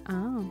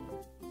 Oh,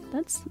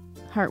 that's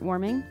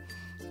heartwarming.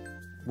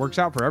 Works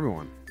out for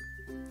everyone.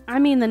 I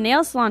mean, the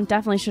nail salon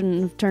definitely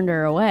shouldn't have turned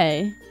her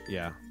away.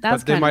 Yeah,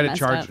 That's but they kinda might have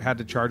messed up. had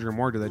to charge her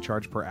more. Do they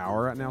charge per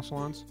hour at nail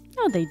salons?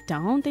 No, they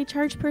don't. They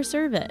charge per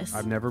service.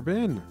 I've never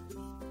been.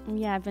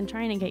 Yeah, I've been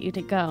trying to get you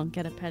to go and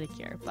get a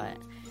pedicure, but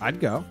I'd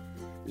go.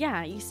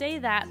 yeah, you say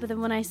that, but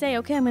then when I say,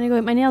 okay, I'm going to go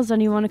get my nails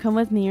done, you want to come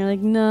with me? You're like,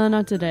 no,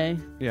 not today.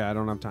 Yeah, I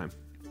don't have time.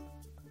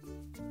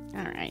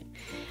 All right.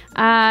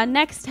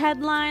 Next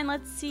headline.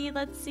 Let's see.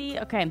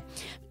 Okay.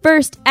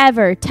 First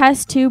ever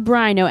test tube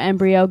rhino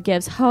embryo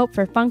gives hope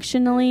for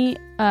functionally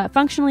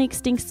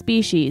extinct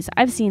species.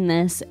 I've seen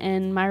this,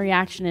 and my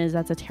reaction is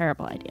that's a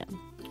terrible idea.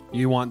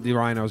 You want the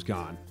rhinos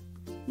gone.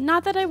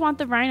 Not that I want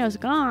the rhinos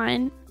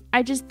gone.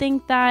 I just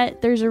think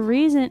that there's a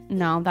reason.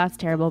 No, that's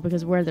terrible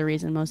because we're the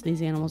reason most of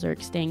these animals are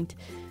extinct.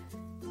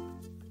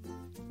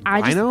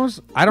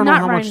 Rhinos? I don't know not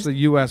how rhinos. much the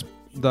U.S.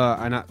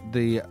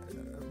 the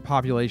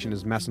population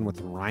is messing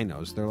with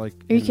rhinos. They're like.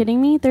 Are you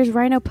kidding me? There's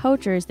rhino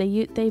poachers. They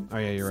Oh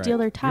yeah, you're steal right.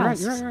 their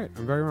tusks. You're right.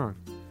 I'm very wrong.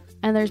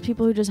 And there's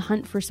people who just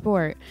hunt for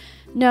sport.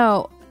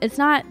 No, it's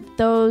not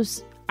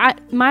those.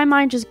 My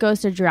mind just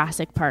goes to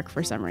Jurassic Park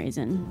for some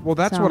reason. Well,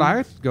 that's So- what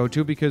I go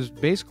to because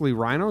basically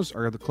rhinos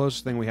are the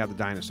closest thing we have to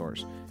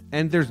dinosaurs,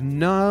 and there's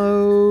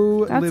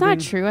no. That's living, not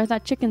true. I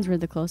thought chickens were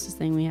the closest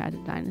thing we had to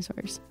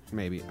dinosaurs.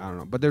 Maybe I don't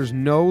know, but there's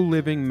no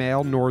living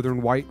male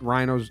northern white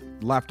rhinos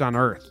left on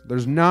Earth.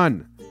 There's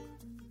none.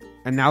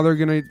 And now they're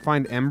gonna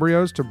find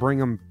embryos to bring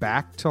them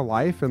back to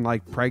life in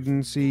like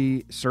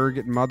pregnancy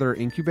surrogate mother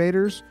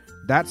incubators.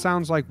 That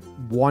sounds like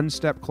one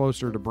step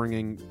closer to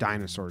bringing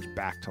dinosaurs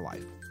back to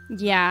life.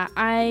 Yeah,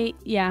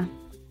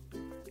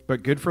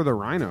 But good for the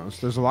rhinos.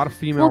 There's a lot of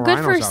female Well, good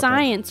rhinos for out there.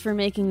 science for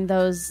making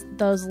those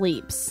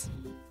leaps,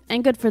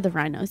 and good for the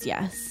rhinos.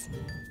 Yes,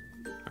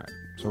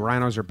 So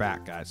rhinos are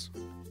back, guys.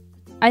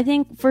 I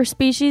think for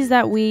species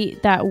that we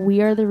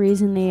are the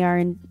reason they are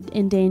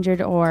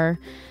endangered or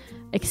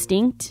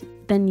extinct,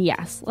 then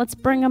yes, let's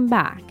bring them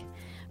back.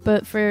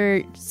 But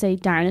for, say,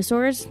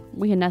 dinosaurs,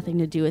 we had nothing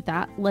to do with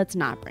that. Let's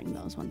not bring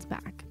those ones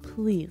back,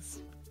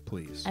 please.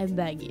 Please. I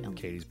beg you.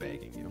 Katie's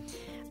begging you.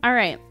 All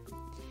right.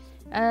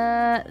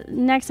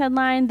 Next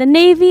headline. The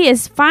Navy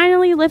is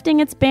finally lifting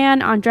its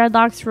ban on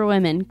dreadlocks for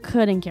women.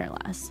 Couldn't care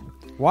less.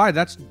 Why?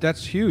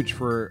 That's huge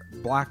for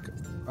black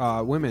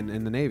women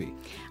in the Navy.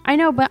 I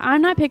know, but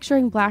I'm not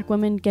picturing black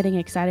women getting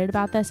excited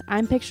about this.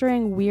 I'm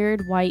picturing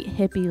weird white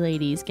hippie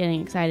ladies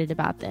getting excited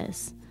about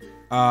this.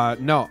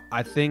 No,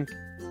 I think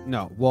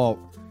no. Well,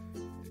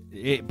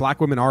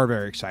 black women are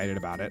very excited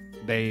about it.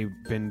 They've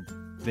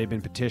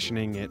been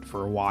petitioning it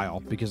for a while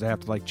because they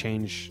have to like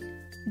change.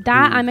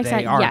 That who I'm they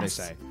excited. are, Yes.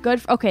 they say.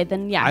 Good. Okay,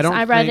 then yes. I don't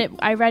I read think- it.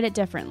 I read it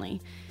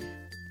differently.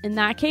 In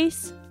that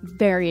case,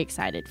 very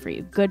excited for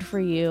you. Good for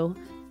you.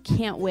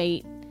 Can't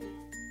wait.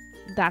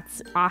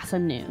 That's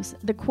awesome news.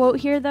 The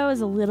quote here, though,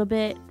 is a little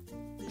bit.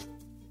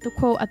 The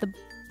quote at the.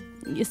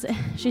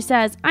 She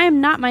says, "I am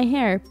not my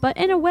hair, but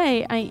in a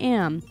way, I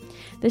am.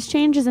 This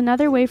change is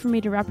another way for me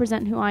to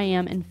represent who I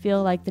am and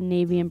feel like the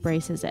Navy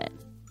embraces it."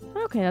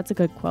 Okay, that's a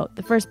good quote.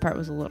 The first part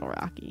was a little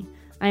rocky.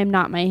 I am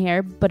not my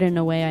hair, but in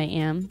a way, I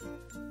am.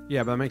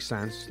 Yeah, but that makes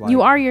sense. Like,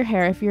 You are your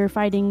hair if you're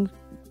fighting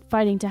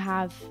to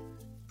have.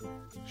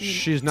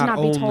 She's to not, not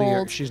be only her,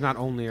 told. she's not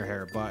only her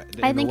hair, but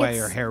I in a think way,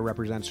 it's- her hair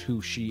represents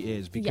who she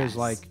is. Because Yes.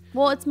 like,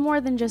 well, it's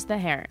more than just the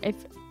hair.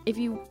 If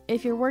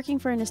you're working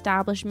for an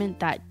establishment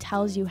that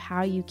tells you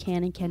how you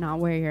can and cannot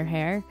wear your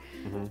hair,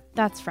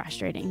 that's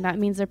frustrating. That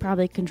means they're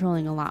probably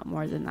controlling a lot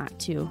more than that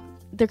too.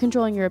 They're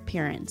controlling your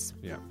appearance.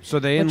 yeah. So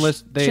they Which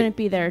enlist. shouldn't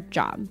be their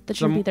job. That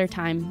shouldn't Some- be their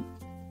time.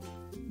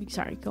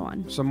 Sorry, go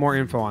on. Some more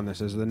info on this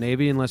is the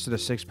Navy enlisted a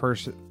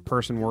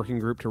 6-person working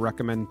group to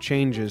recommend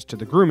changes to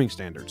the grooming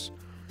standards.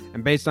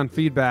 And based on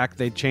feedback,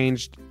 they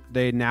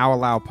now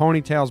allow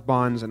ponytails,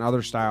 buns, and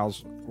other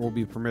styles will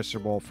be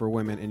permissible for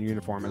women in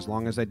uniform as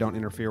long as they don't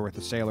interfere with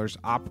the sailors'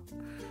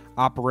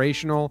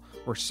 Operational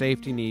or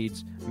safety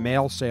needs,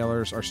 male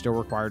sailors are still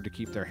required to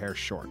keep their hair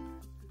short.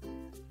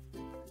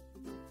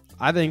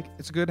 I think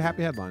it's a good,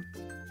 happy headline.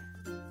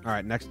 All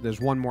right, next, there's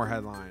one more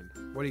headline.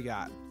 What do you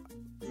got?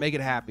 Make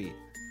it happy.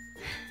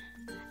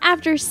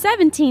 After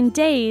 17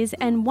 days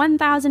and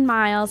 1,000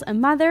 miles, a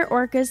mother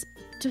orca's...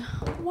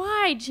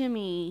 Why,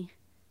 Jimmy?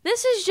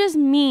 This is just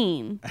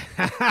mean.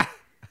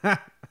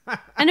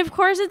 And of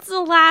course, it's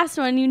the last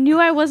one. You knew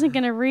I wasn't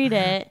going to read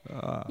it.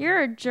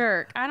 You're a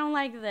jerk. I don't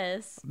like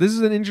this. This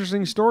is an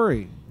interesting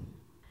story.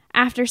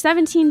 After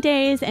 17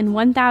 days and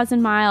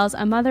 1,000 miles,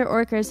 a mother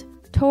orca's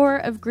tour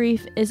of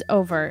grief is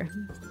over.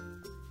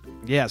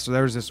 Yeah, so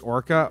there was this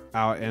orca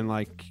out in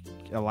like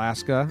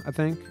Alaska, I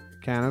think,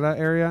 Canada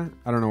area.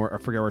 I don't know where, I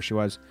forget where she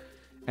was.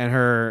 And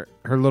her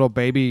little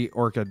baby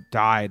orca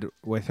died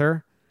with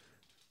her,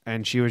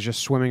 and she was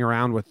just swimming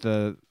around with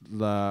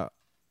her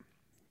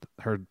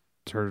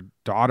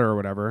daughter or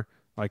whatever,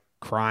 like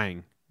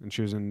crying, and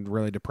she was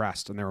really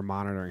depressed, and they were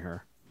monitoring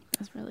her.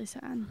 That's really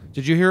sad.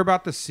 Did you hear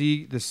about the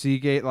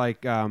Seagate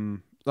like oh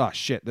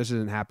shit, this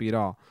isn't happy at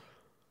all.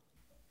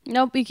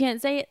 Nope, you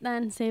can't say it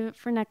then. Save it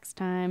for next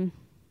time.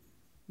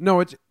 No,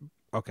 it's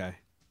okay.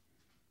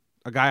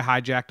 A guy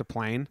hijacked a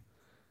plane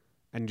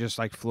and just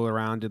like flew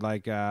around, did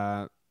like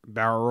barrel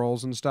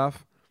rolls and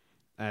stuff,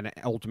 and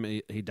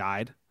ultimately he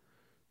died.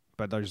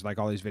 But there's like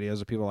all these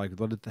videos of people like,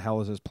 what the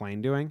hell is this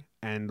plane doing?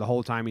 And the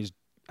whole time he's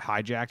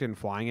hijacked it and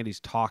flying it, he's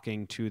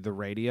talking to the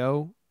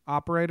radio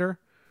operator,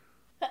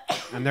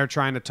 and they're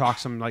trying to talk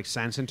some like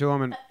sense into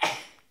him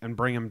and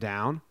bring him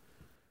down,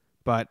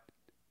 but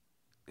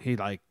he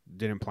like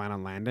didn't plan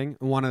on landing.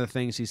 And one of the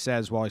things he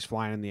says while he's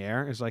flying in the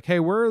air is like, "Hey,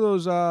 where are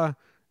those?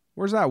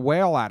 Where's that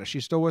whale at? Is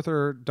she still with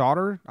her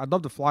daughter? I'd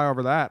love to fly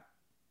over that."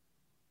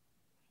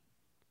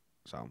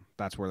 So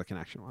that's where the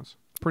connection was.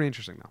 Pretty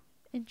interesting, though.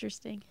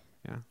 Interesting.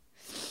 Yeah.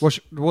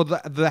 Well,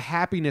 the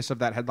happiness of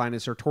that headline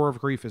is her tour of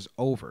grief is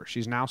over.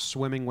 She's now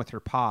swimming with her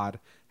pod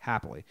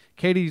happily.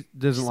 Katie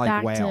doesn't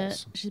like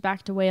whales. She's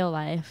back to whale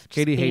life.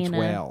 Katie hates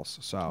whales.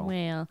 So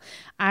whale.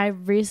 I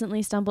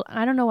recently stumbled.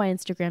 I don't know why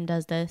Instagram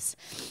does this,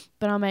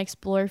 but on my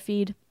Explore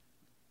feed,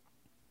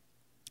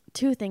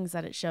 two things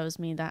that it shows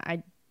me that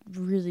I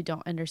really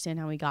don't understand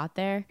how we got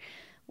there.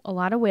 A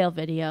lot of whale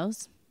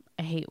videos.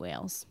 I hate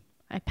whales.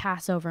 I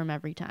pass over them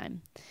every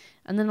time.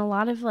 And then a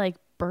lot of like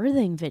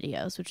birthing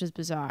videos, which is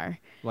bizarre.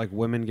 Like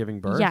women giving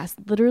birth? Yes.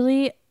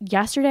 Literally,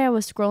 yesterday I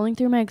was scrolling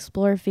through my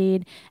Explore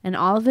feed, and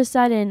all of a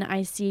sudden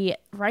I see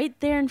right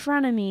there in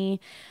front of me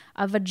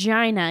a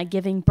vagina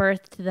giving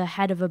birth to the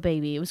head of a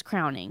baby. It was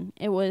crowning.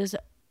 It was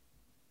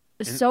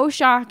so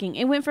shocking.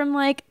 It went from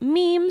like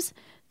memes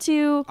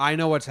to I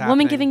know what's happening.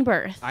 Woman giving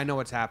birth. I know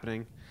what's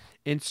happening.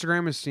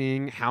 Instagram is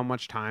seeing how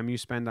much time you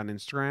spend on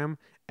Instagram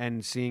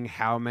and seeing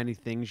how many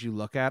things you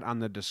look at on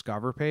the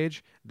Discover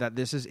page, that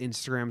this is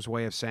Instagram's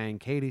way of saying,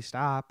 Katie,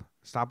 stop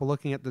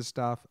looking at this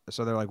stuff.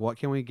 So they're like, what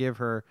can we give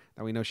her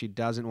that we know she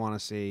doesn't want to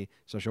see,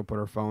 so she'll put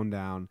her phone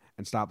down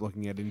and stop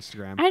looking at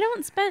Instagram? I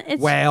don't spend...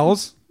 It's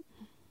whales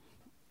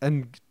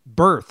and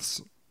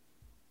births.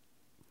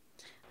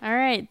 All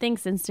right.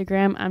 Thanks,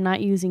 Instagram. I'm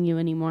not using you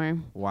anymore.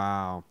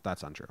 Wow.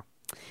 That's untrue.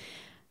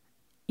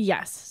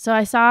 Yes. So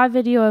I saw a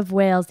video of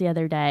whales the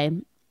other day.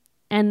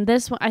 And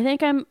this one, I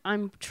think I'm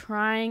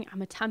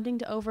attempting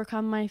to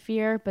overcome my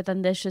fear, but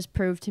then this just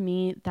proved to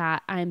me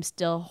that I'm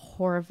still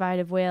horrified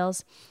of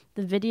whales.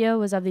 The video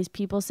was of these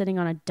people sitting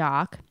on a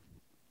dock,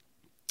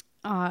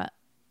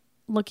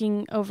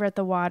 looking over at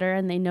the water,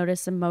 and they notice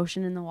some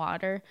motion in the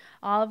water.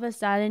 All of a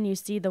sudden, you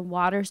see the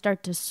water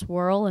start to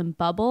swirl and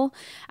bubble,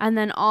 and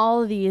then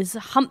all these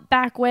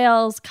humpback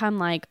whales come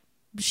like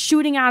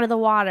shooting out of the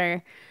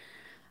water.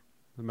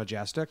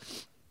 Majestic.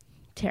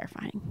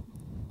 Terrifying.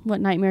 What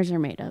nightmares are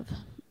made of.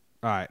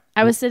 All right.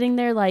 I was sitting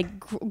there like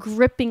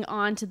gripping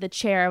onto the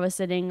chair I was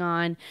sitting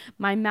on.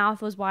 My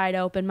mouth was wide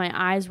open. My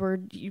eyes were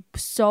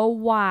so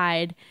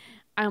wide.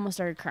 I almost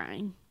started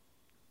crying.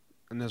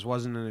 And this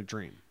wasn't in a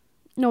dream.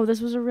 No,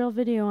 this was a real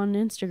video on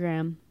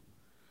Instagram.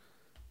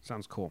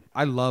 Sounds cool.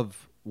 I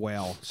love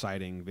whale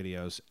sighting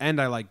videos, and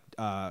I like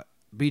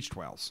beached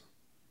whales.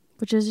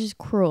 Which is just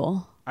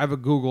cruel. I have a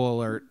Google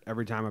alert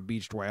every time a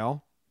beached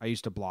whale. I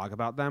used to blog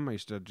about them. I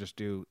used to just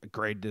do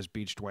grade this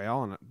beached whale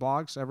on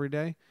blogs every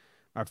day.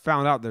 I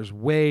found out there's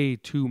way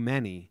too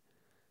many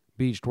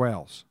beached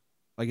whales.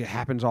 Like, it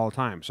happens all the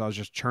time. So I was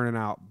just churning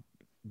out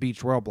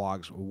beached whale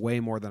blogs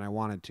way more than I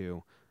wanted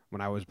to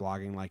when I was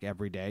blogging like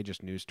every day,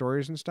 just news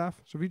stories and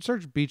stuff. So if you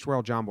search beached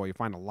whale John Boy, you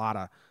find a lot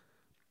of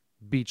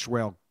beached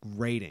whale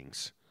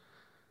ratings.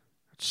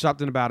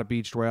 Something about a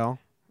beached whale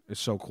is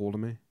so cool to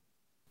me.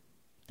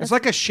 It's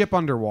like a ship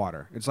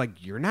underwater. It's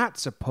like, you're not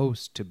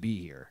supposed to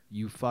be here.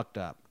 You fucked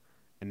up.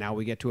 And now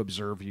we get to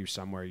observe you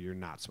somewhere you're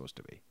not supposed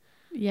to be.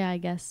 Yeah, I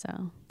guess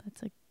so.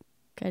 That's a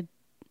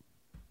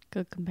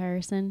good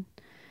comparison.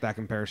 That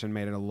comparison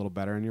made it a little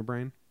better in your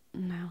brain?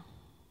 No.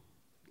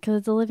 Because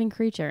it's a living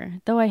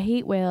creature. Though I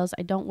hate whales,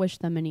 I don't wish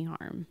them any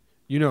harm.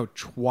 You know,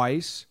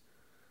 twice,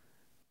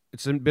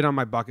 it's been on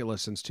my bucket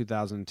list since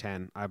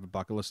 2010. I have a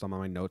bucket list on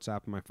my notes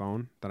app on my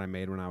phone that I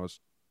made when I was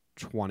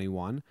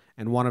 21,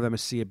 and one of them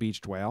is see a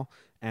beached whale.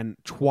 And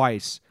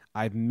twice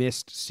I've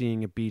missed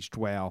seeing a beached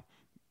whale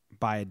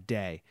by a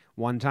day.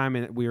 One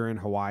time we were in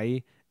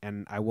Hawaii,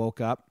 and I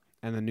woke up,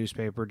 and the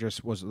newspaper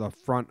just was the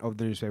front of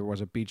the newspaper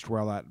was a beached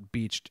whale that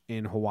beached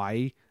in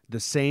Hawaii, the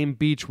same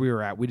beach we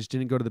were at. We just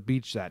didn't go to the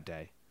beach that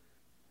day.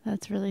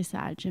 That's really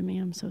sad, Jimmy.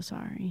 I'm so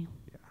sorry.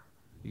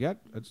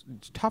 It's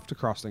tough to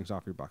cross things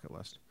off your bucket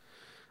list.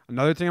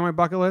 Another thing on my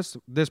bucket list,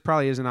 this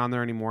probably isn't on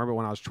there anymore, but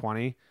when I was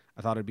 20,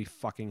 I thought it'd be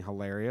fucking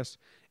hilarious,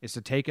 is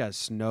to take a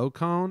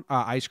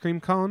ice cream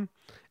cone,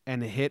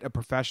 and hit a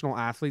professional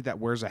athlete that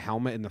wears a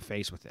helmet in the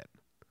face with it.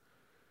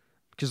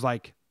 Because,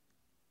 like,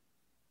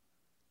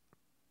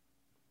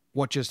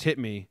 what just hit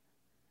me,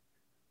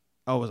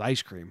 it was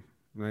ice cream.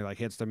 And it, like,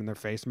 hits them in their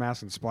face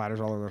mask and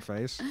splatters all over their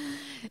face.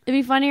 It'd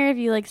be funnier if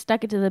you, like,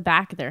 stuck it to the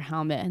back of their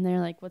helmet and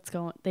they're like,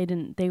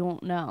 they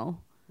won't know.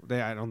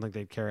 I don't think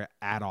they'd care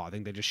at all. I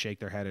think they'd just shake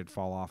their head, it'd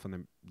fall off, and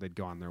then they'd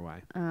go on their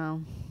way.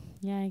 Oh,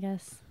 yeah, I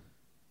guess.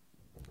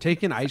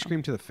 Taking ice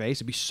cream to the face,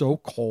 it'd be so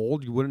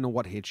cold, you wouldn't know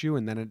what hit you,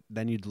 and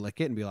then you'd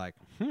lick it and be like,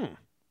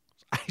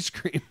 it's ice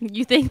cream.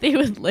 You think they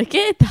would lick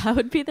it? That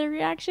would be their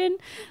reaction?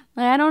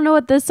 Like, I don't know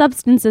what this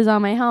substance is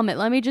on my helmet.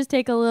 Let me just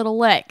take a little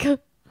lick.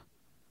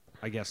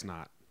 I guess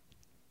not.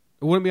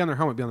 It wouldn't be on their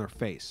helmet, it'd be on their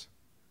face.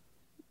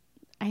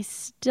 I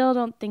still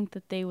don't think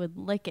that they would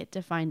lick it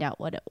to find out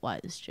what it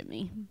was,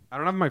 Jimmy. I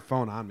don't have my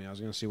phone on me. I was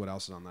going to see what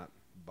else is on that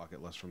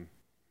bucket list from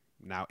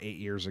now 8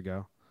 years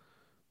ago.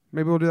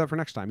 Maybe we'll do that for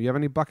next time. You have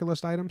any bucket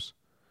list items?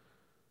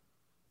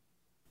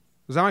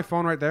 Is that my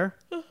phone right there?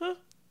 Uh-huh.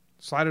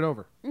 Slide it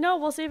over. No,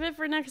 we'll save it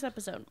for next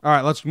episode. All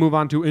right, let's move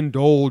on to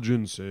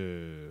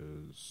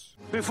indulgences.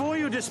 Before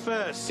you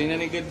disperse, Seen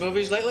any good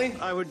movies lately?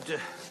 I would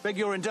beg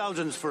your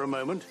indulgence for a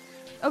moment.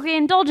 Okay,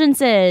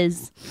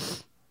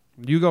 indulgences.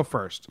 You go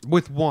first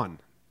with one,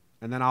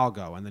 and then I'll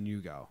go, and then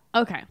you go.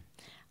 Okay.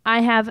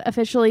 I have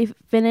officially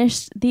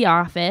finished The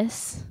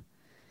Office.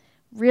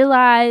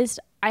 Realized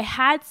I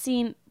had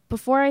seen,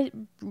 before I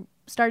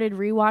started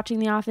rewatching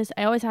The Office,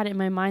 I always had it in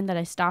my mind that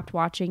I stopped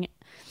watching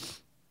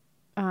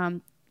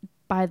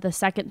by the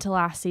second to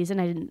last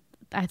season.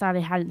 I thought I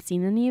hadn't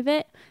seen any of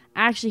it.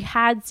 I actually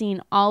had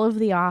seen all of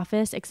The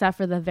Office except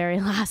for the very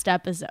last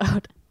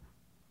episode.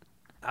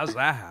 How's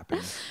that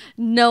happen?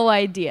 No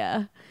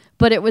idea.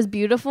 But it was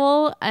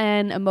beautiful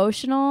and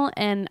emotional,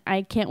 and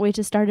I can't wait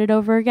to start it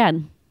over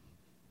again.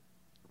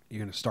 You're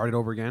going to start it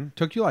over again?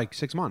 Took you like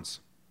 6 months.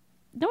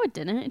 No, it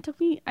didn't.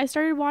 I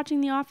started watching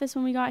The Office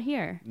when we got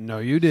here. No,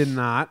 you did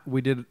not.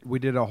 We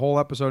did a whole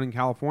episode in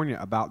California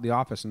about The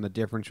Office and the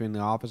difference between The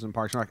Office and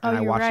Parks and Rec. And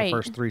I watched the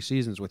first 3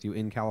 seasons with you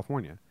in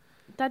California.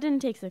 That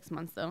didn't take 6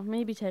 months, though.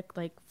 Maybe took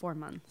like 4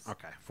 months.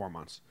 Okay, 4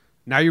 months.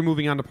 Now you're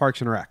moving on to Parks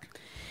and Rec.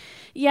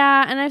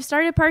 Yeah, and I've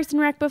started Parks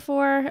and Rec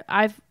before.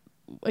 I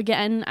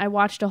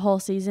watched a whole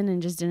season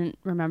and just didn't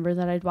remember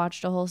that I'd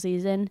watched a whole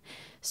season.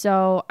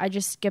 So I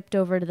just skipped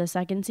over to the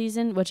second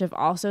season, which I've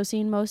also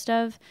seen most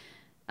of.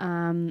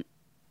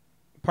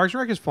 Parks and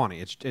Rec is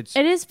funny. It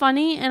is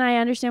funny, and I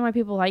understand why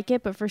people like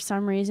it, but for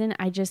some reason,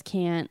 I just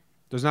can't.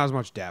 There's not as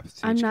much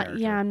depth to each character.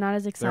 Yeah, I'm not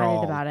as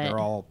excited about it. They're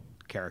all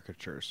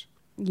caricatures.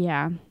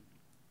 Yeah.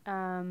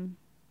 Okay,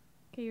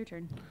 your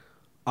turn.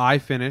 I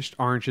finished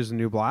Orange is the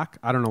New Black.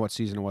 I don't know what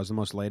season it was, the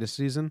most latest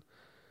season.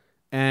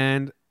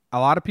 And a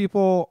lot of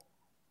people,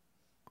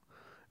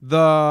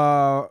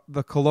 the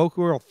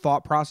colloquial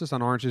thought process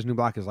on Orange is the New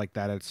Black is like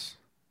that it's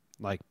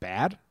like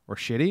bad or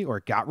shitty or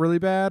it got really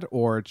bad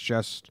or it's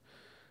just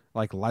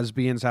like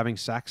lesbians having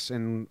sex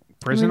in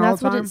prison all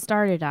the time. That's what it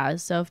started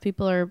as. So if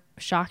people are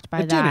shocked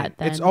by that,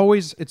 then it's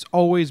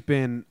always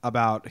been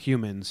about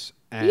humans.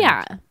 And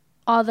yeah,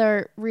 all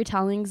their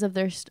retellings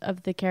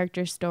of the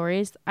characters'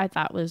 stories, I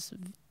thought was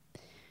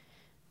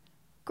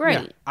great.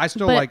 Yeah, I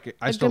still but like it.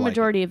 A good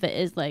majority of it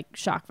is like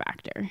shock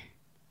factor.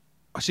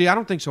 See, I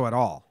don't think so at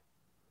all.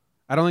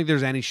 I don't think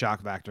there's any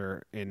shock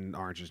factor in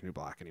Orange is the New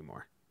Black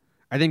anymore.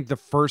 I think the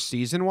first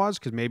season was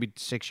because maybe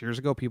 6 years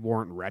ago people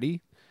weren't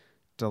ready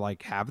to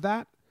like have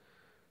that.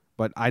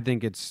 But I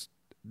think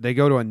they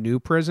go to a new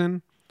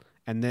prison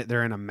and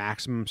they're in a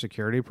maximum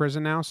security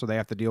prison now, so they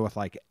have to deal with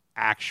like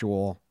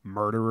actual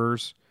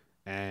murderers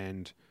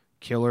and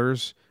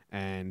killers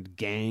and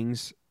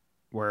gangs.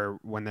 Where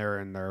when they're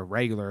in their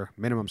regular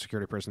minimum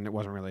security prison, it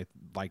wasn't really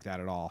like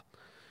that at all.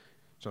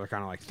 So they're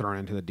kind of like thrown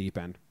into the deep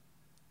end.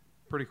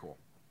 Pretty cool.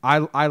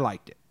 I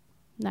liked it.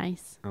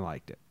 Nice. I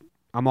liked it.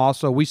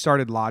 We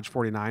started Lodge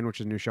 49,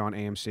 which is a new show on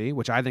AMC,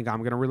 which I think I'm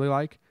going to really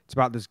like. It's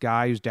about this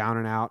guy who's down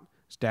and out.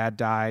 His dad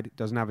died,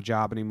 doesn't have a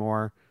job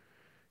anymore,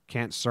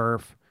 can't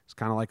surf. It's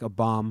kind of like a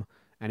bum.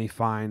 And he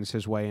finds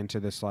his way into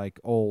this like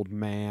old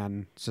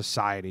man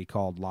society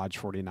called Lodge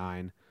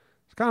 49.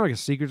 It's kind of like a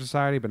secret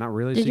society, but not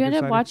really. Did you end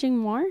up watching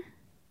more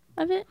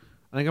of it?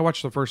 I think I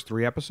watched the first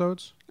 3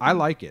 episodes. I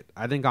like it.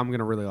 I think I'm going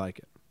to really like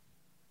it.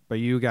 But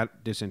you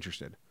got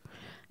disinterested.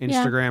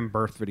 Instagram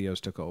birth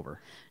videos took over.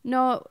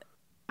 No,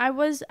 I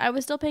was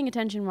still paying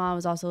attention while I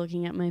was also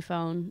looking at my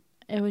phone.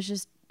 It was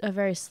just a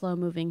very slow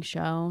moving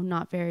show,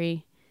 not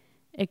very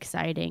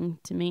exciting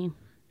to me.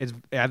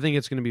 I think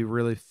it's going to be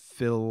really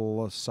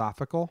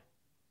philosophical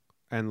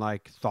and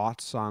like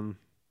thoughts on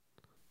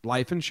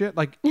life and shit.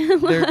 Like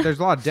there's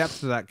a lot of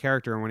depth to that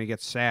character, and when he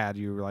gets sad,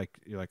 you're like,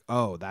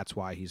 oh, that's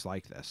why he's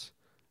like this.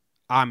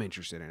 I'm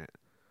interested in it.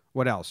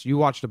 What else? You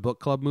watched a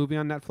book club movie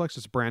on Netflix?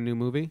 It's a brand new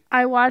movie.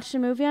 I watched a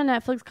movie on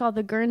Netflix called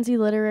The Guernsey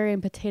Literary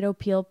and Potato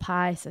Peel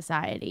Pie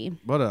Society.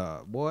 What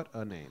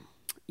a name.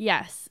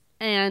 Yes,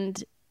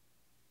 and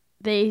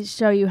they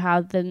show you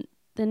how the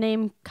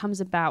name comes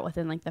about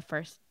within like the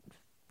first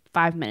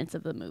 5 minutes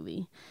of the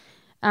movie.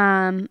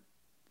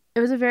 It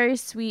was a very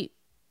sweet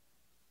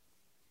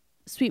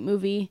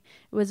movie.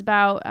 It was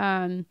about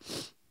an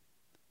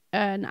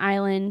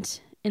island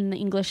in the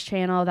English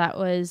Channel that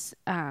was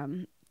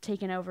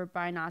taken over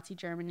by Nazi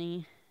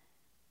Germany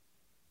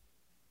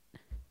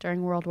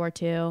during World War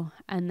II,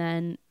 and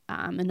then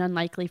an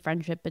unlikely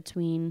friendship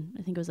between,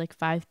 I think it was like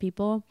 5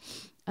 people,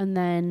 and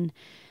then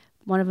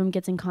one of them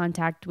gets in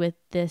contact with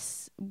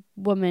this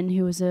woman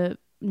who was a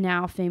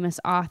now famous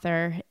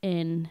author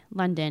in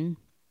London,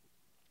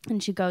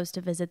 and she goes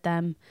to visit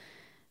them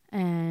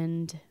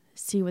and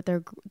see what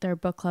their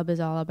book club is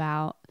all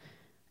about.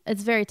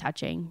 It's very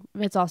touching.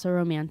 It's also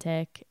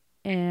romantic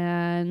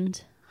and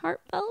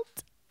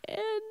heartfelt, and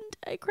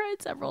I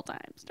cried several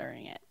times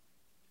during it.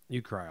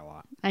 You cry a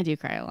lot. I do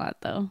cry a lot,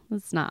 though.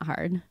 It's not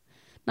hard.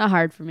 Not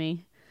hard for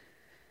me.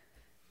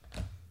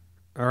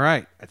 All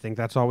right. I think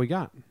that's all we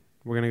got.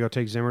 We're going to go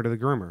take Zimmer to the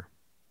groomer.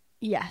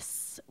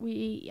 Yes,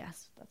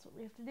 that's what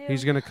we have to do.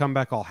 He's going to come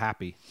back all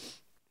happy.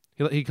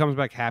 He comes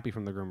back happy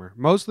from the groomer,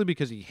 mostly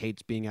because he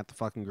hates being at the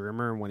fucking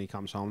groomer, and when he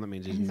comes home, that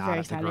means he's not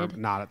at the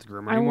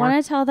groomer I anymore.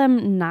 want to tell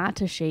them not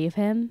to shave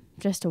him,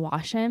 just to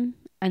wash him,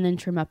 and then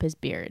trim up his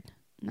beard.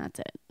 And that's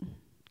it.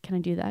 Can I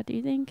do that, do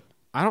you think?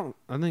 I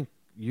think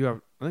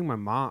my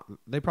mom,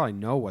 they probably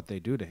know what they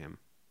do to him.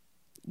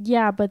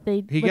 Yeah, but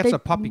he gets a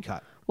puppy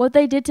cut. What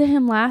they did to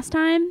him last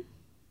time?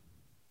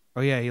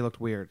 Oh yeah, he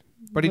looked weird.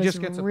 But he was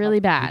just gets really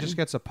bad. He just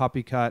gets a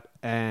puppy cut,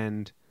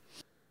 and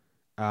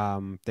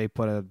they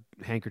put a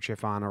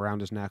handkerchief on around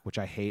his neck, which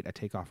I hate. I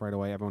take off right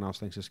away. Everyone else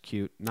thinks it's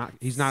cute.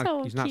 He's not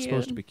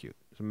supposed to be cute.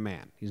 He's a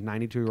man. He's a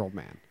 92-year-old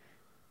man.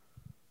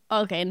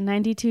 Okay,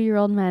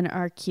 92-year-old men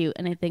are cute,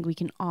 and I think we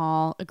can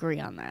all agree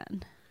on that.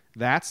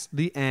 That's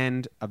the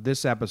end of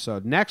this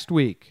episode. Next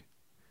week,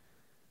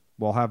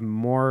 we'll have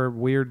more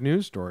weird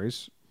news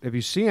stories. If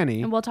you see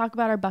any... And we'll talk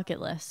about our bucket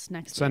list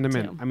next week, send them too.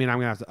 in. I mean, I'm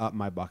going to have to up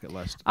my bucket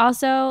list.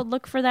 Also,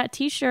 look for that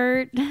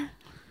T-shirt.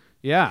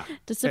 Yeah.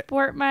 To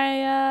support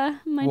my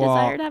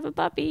desire to have a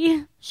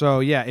puppy. So,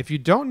 yeah, if you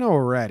don't know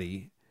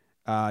already,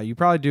 you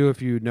probably do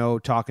if you know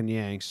Talkin'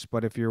 Yanks,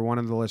 but if you're one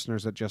of the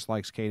listeners that just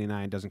likes Katie and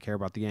I and doesn't care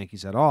about the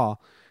Yankees at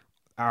all,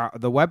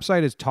 the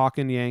website is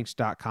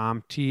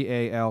talkinyanks.com,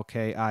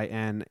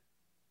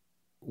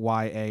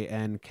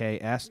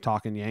 TALKINYANKS,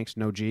 Talkin' Yanks,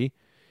 no G.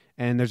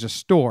 And there's a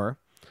store.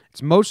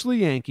 It's mostly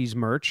Yankees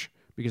merch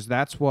because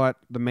that's what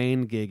the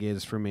main gig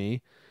is for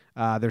me.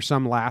 There's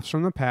some Laughs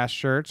from the Past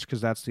shirts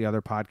because that's the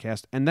other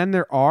podcast. And then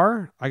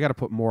I got to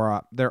put more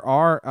up.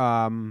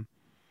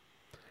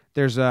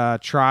 There's a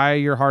Try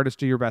Your Hardest,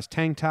 Do Your Best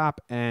tank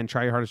top and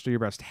Try Your Hardest, Do Your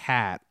Best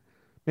hat.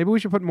 Maybe we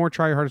should put more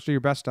Try Your Hardest, Do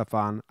Your Best stuff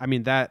on. I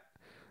mean,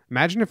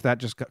 imagine if that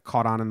just got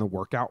caught on in the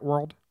workout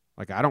world.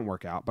 Like, I don't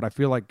work out, but I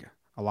feel like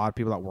a lot of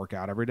people that work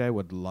out every day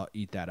would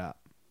eat that up.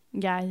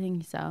 Yeah, I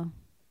think so.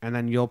 And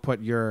then you'll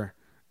put your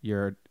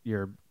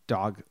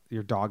dog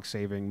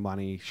saving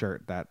money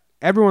shirt that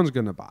everyone's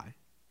gonna buy,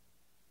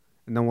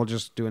 and then we'll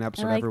just do an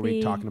episode every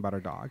week talking about our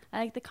dog. I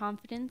like the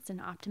confidence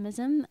and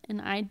optimism,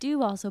 and I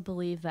do also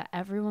believe that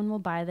everyone will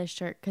buy this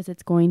shirt because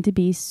it's going to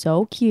be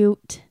so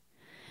cute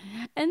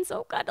and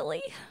so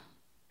cuddly.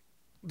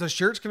 The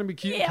shirt's gonna be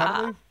cute and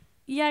cuddly?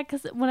 Yeah,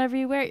 because whenever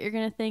you wear it, you're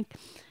gonna think,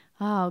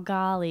 oh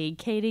golly,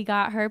 Katie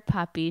got her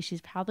puppy,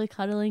 she's probably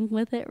cuddling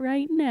with it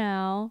right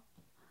now.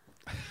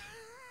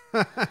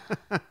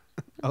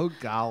 Oh,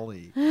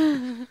 golly.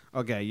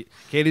 Okay,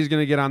 Katie's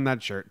going to get on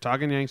that shirt.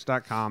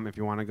 TalkinYanks.com if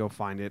you want to go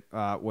find it,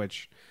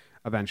 which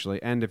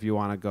eventually, and if you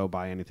want to go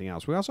buy anything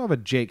else. We also have a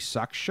Jake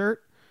Sucks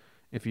shirt.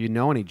 If you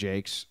know any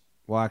Jakes,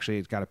 well, actually,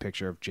 it's got a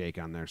picture of Jake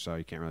on there, so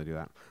you can't really do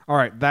that. All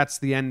right, that's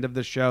the end of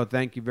the show.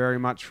 Thank you very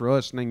much for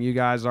listening. You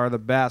guys are the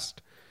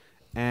best,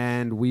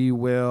 and we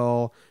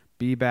will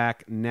be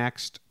back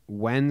next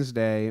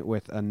Wednesday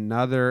with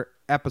another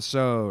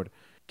episode.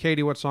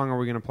 Katie, what song are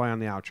we going to play on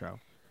the outro?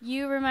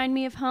 You Remind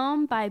Me of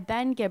Home by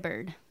Ben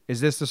Gibbard.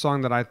 Is this the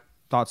song that I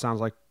thought sounds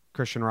like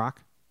Christian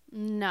rock?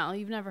 No,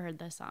 you've never heard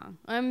this song.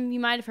 You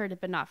might have heard it,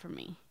 but not from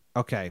me.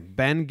 Okay,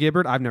 Ben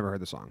Gibbard, I've never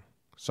heard the song.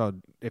 So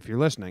if you're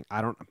listening,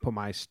 I don't put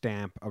my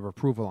stamp of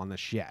approval on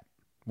this yet.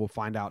 We'll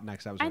find out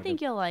next episode. I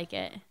think you'll like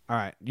it. All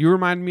right. You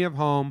Remind Me of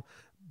Home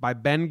by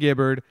Ben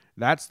Gibbard.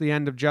 That's the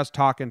end of Just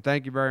Talking.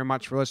 Thank you very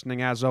much for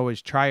listening. As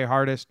always, try your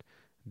hardest.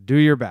 Do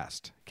your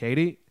best.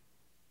 Katie?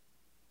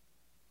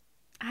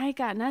 I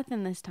got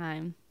nothing this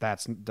time.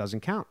 That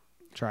doesn't count.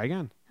 Try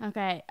again.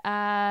 Okay.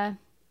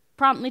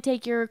 Promptly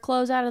take your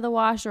clothes out of the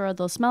wash or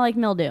they'll smell like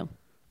mildew.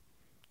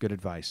 Good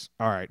advice.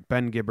 All right.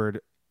 Ben Gibbard,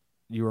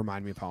 You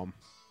Remind Me of Home.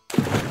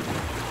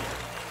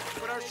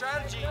 But our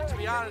strategy, to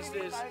be honest,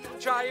 is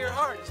try your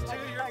hardest, do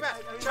your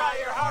best. Try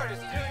your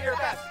hardest, do your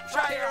best.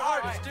 Try your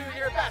hardest, do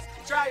your best.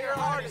 Try your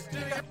hardest, do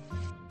your best.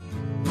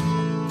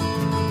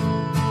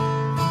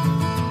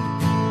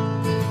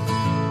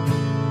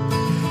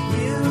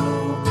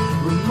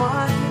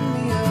 Remind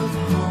me of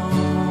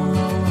home.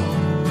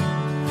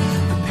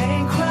 The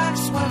paint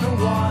cracks when the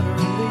water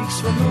leaks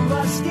from the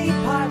rusty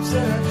pipes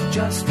that are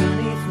just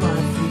beneath my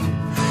feet.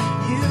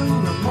 You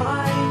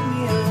remind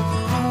me of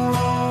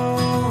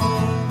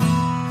home.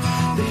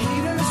 The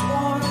heater's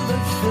warm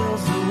but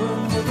fills the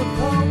room with a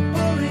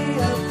potpourri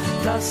of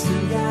dust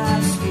and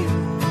gas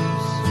fumes.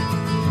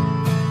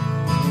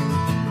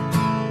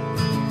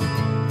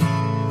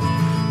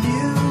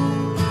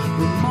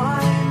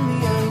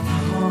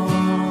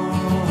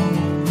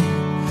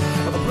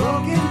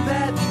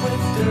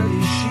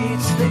 Dirty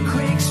sheets that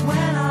creaks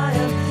when I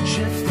am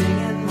shifting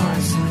in my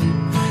sleep.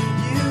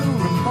 You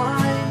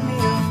remind me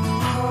of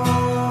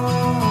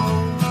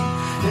home.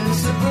 In a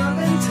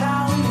suburban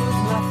town with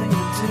nothing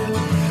to do,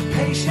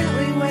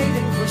 patiently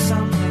waiting for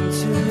something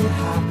to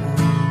happen.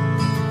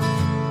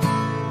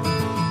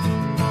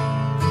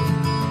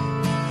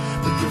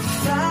 But the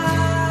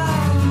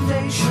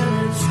foundation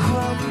is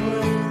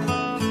crumbling,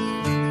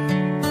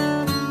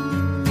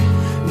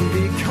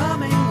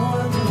 becoming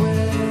one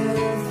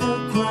with the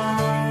ground.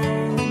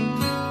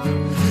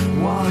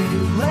 While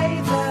you lay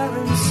there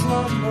in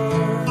slumber,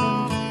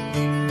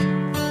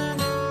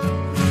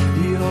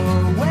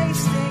 you're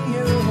wasting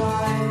your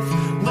life,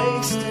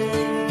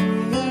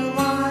 wasting your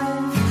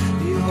life.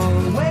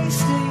 You're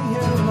wasting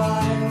your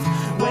life,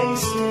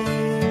 wasting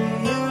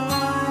your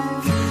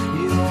life.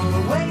 You're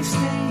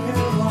wasting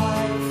your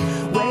life,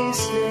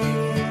 wasting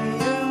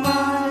your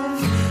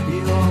life.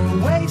 You're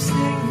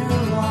wasting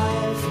your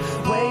life,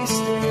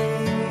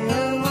 wasting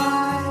your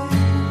life.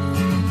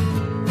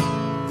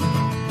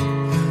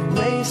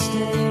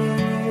 Wasting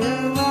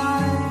your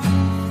life,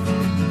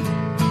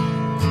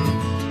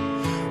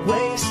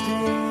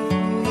 wasting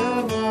your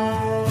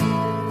life.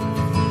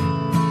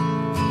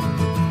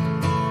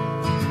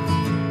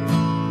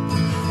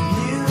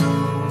 You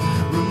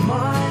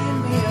remind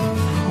me of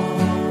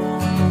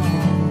home.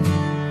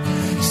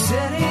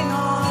 Sitting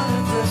on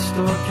a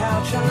Bristol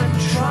couch, I'm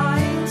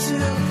trying to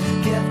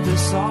get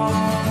this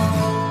all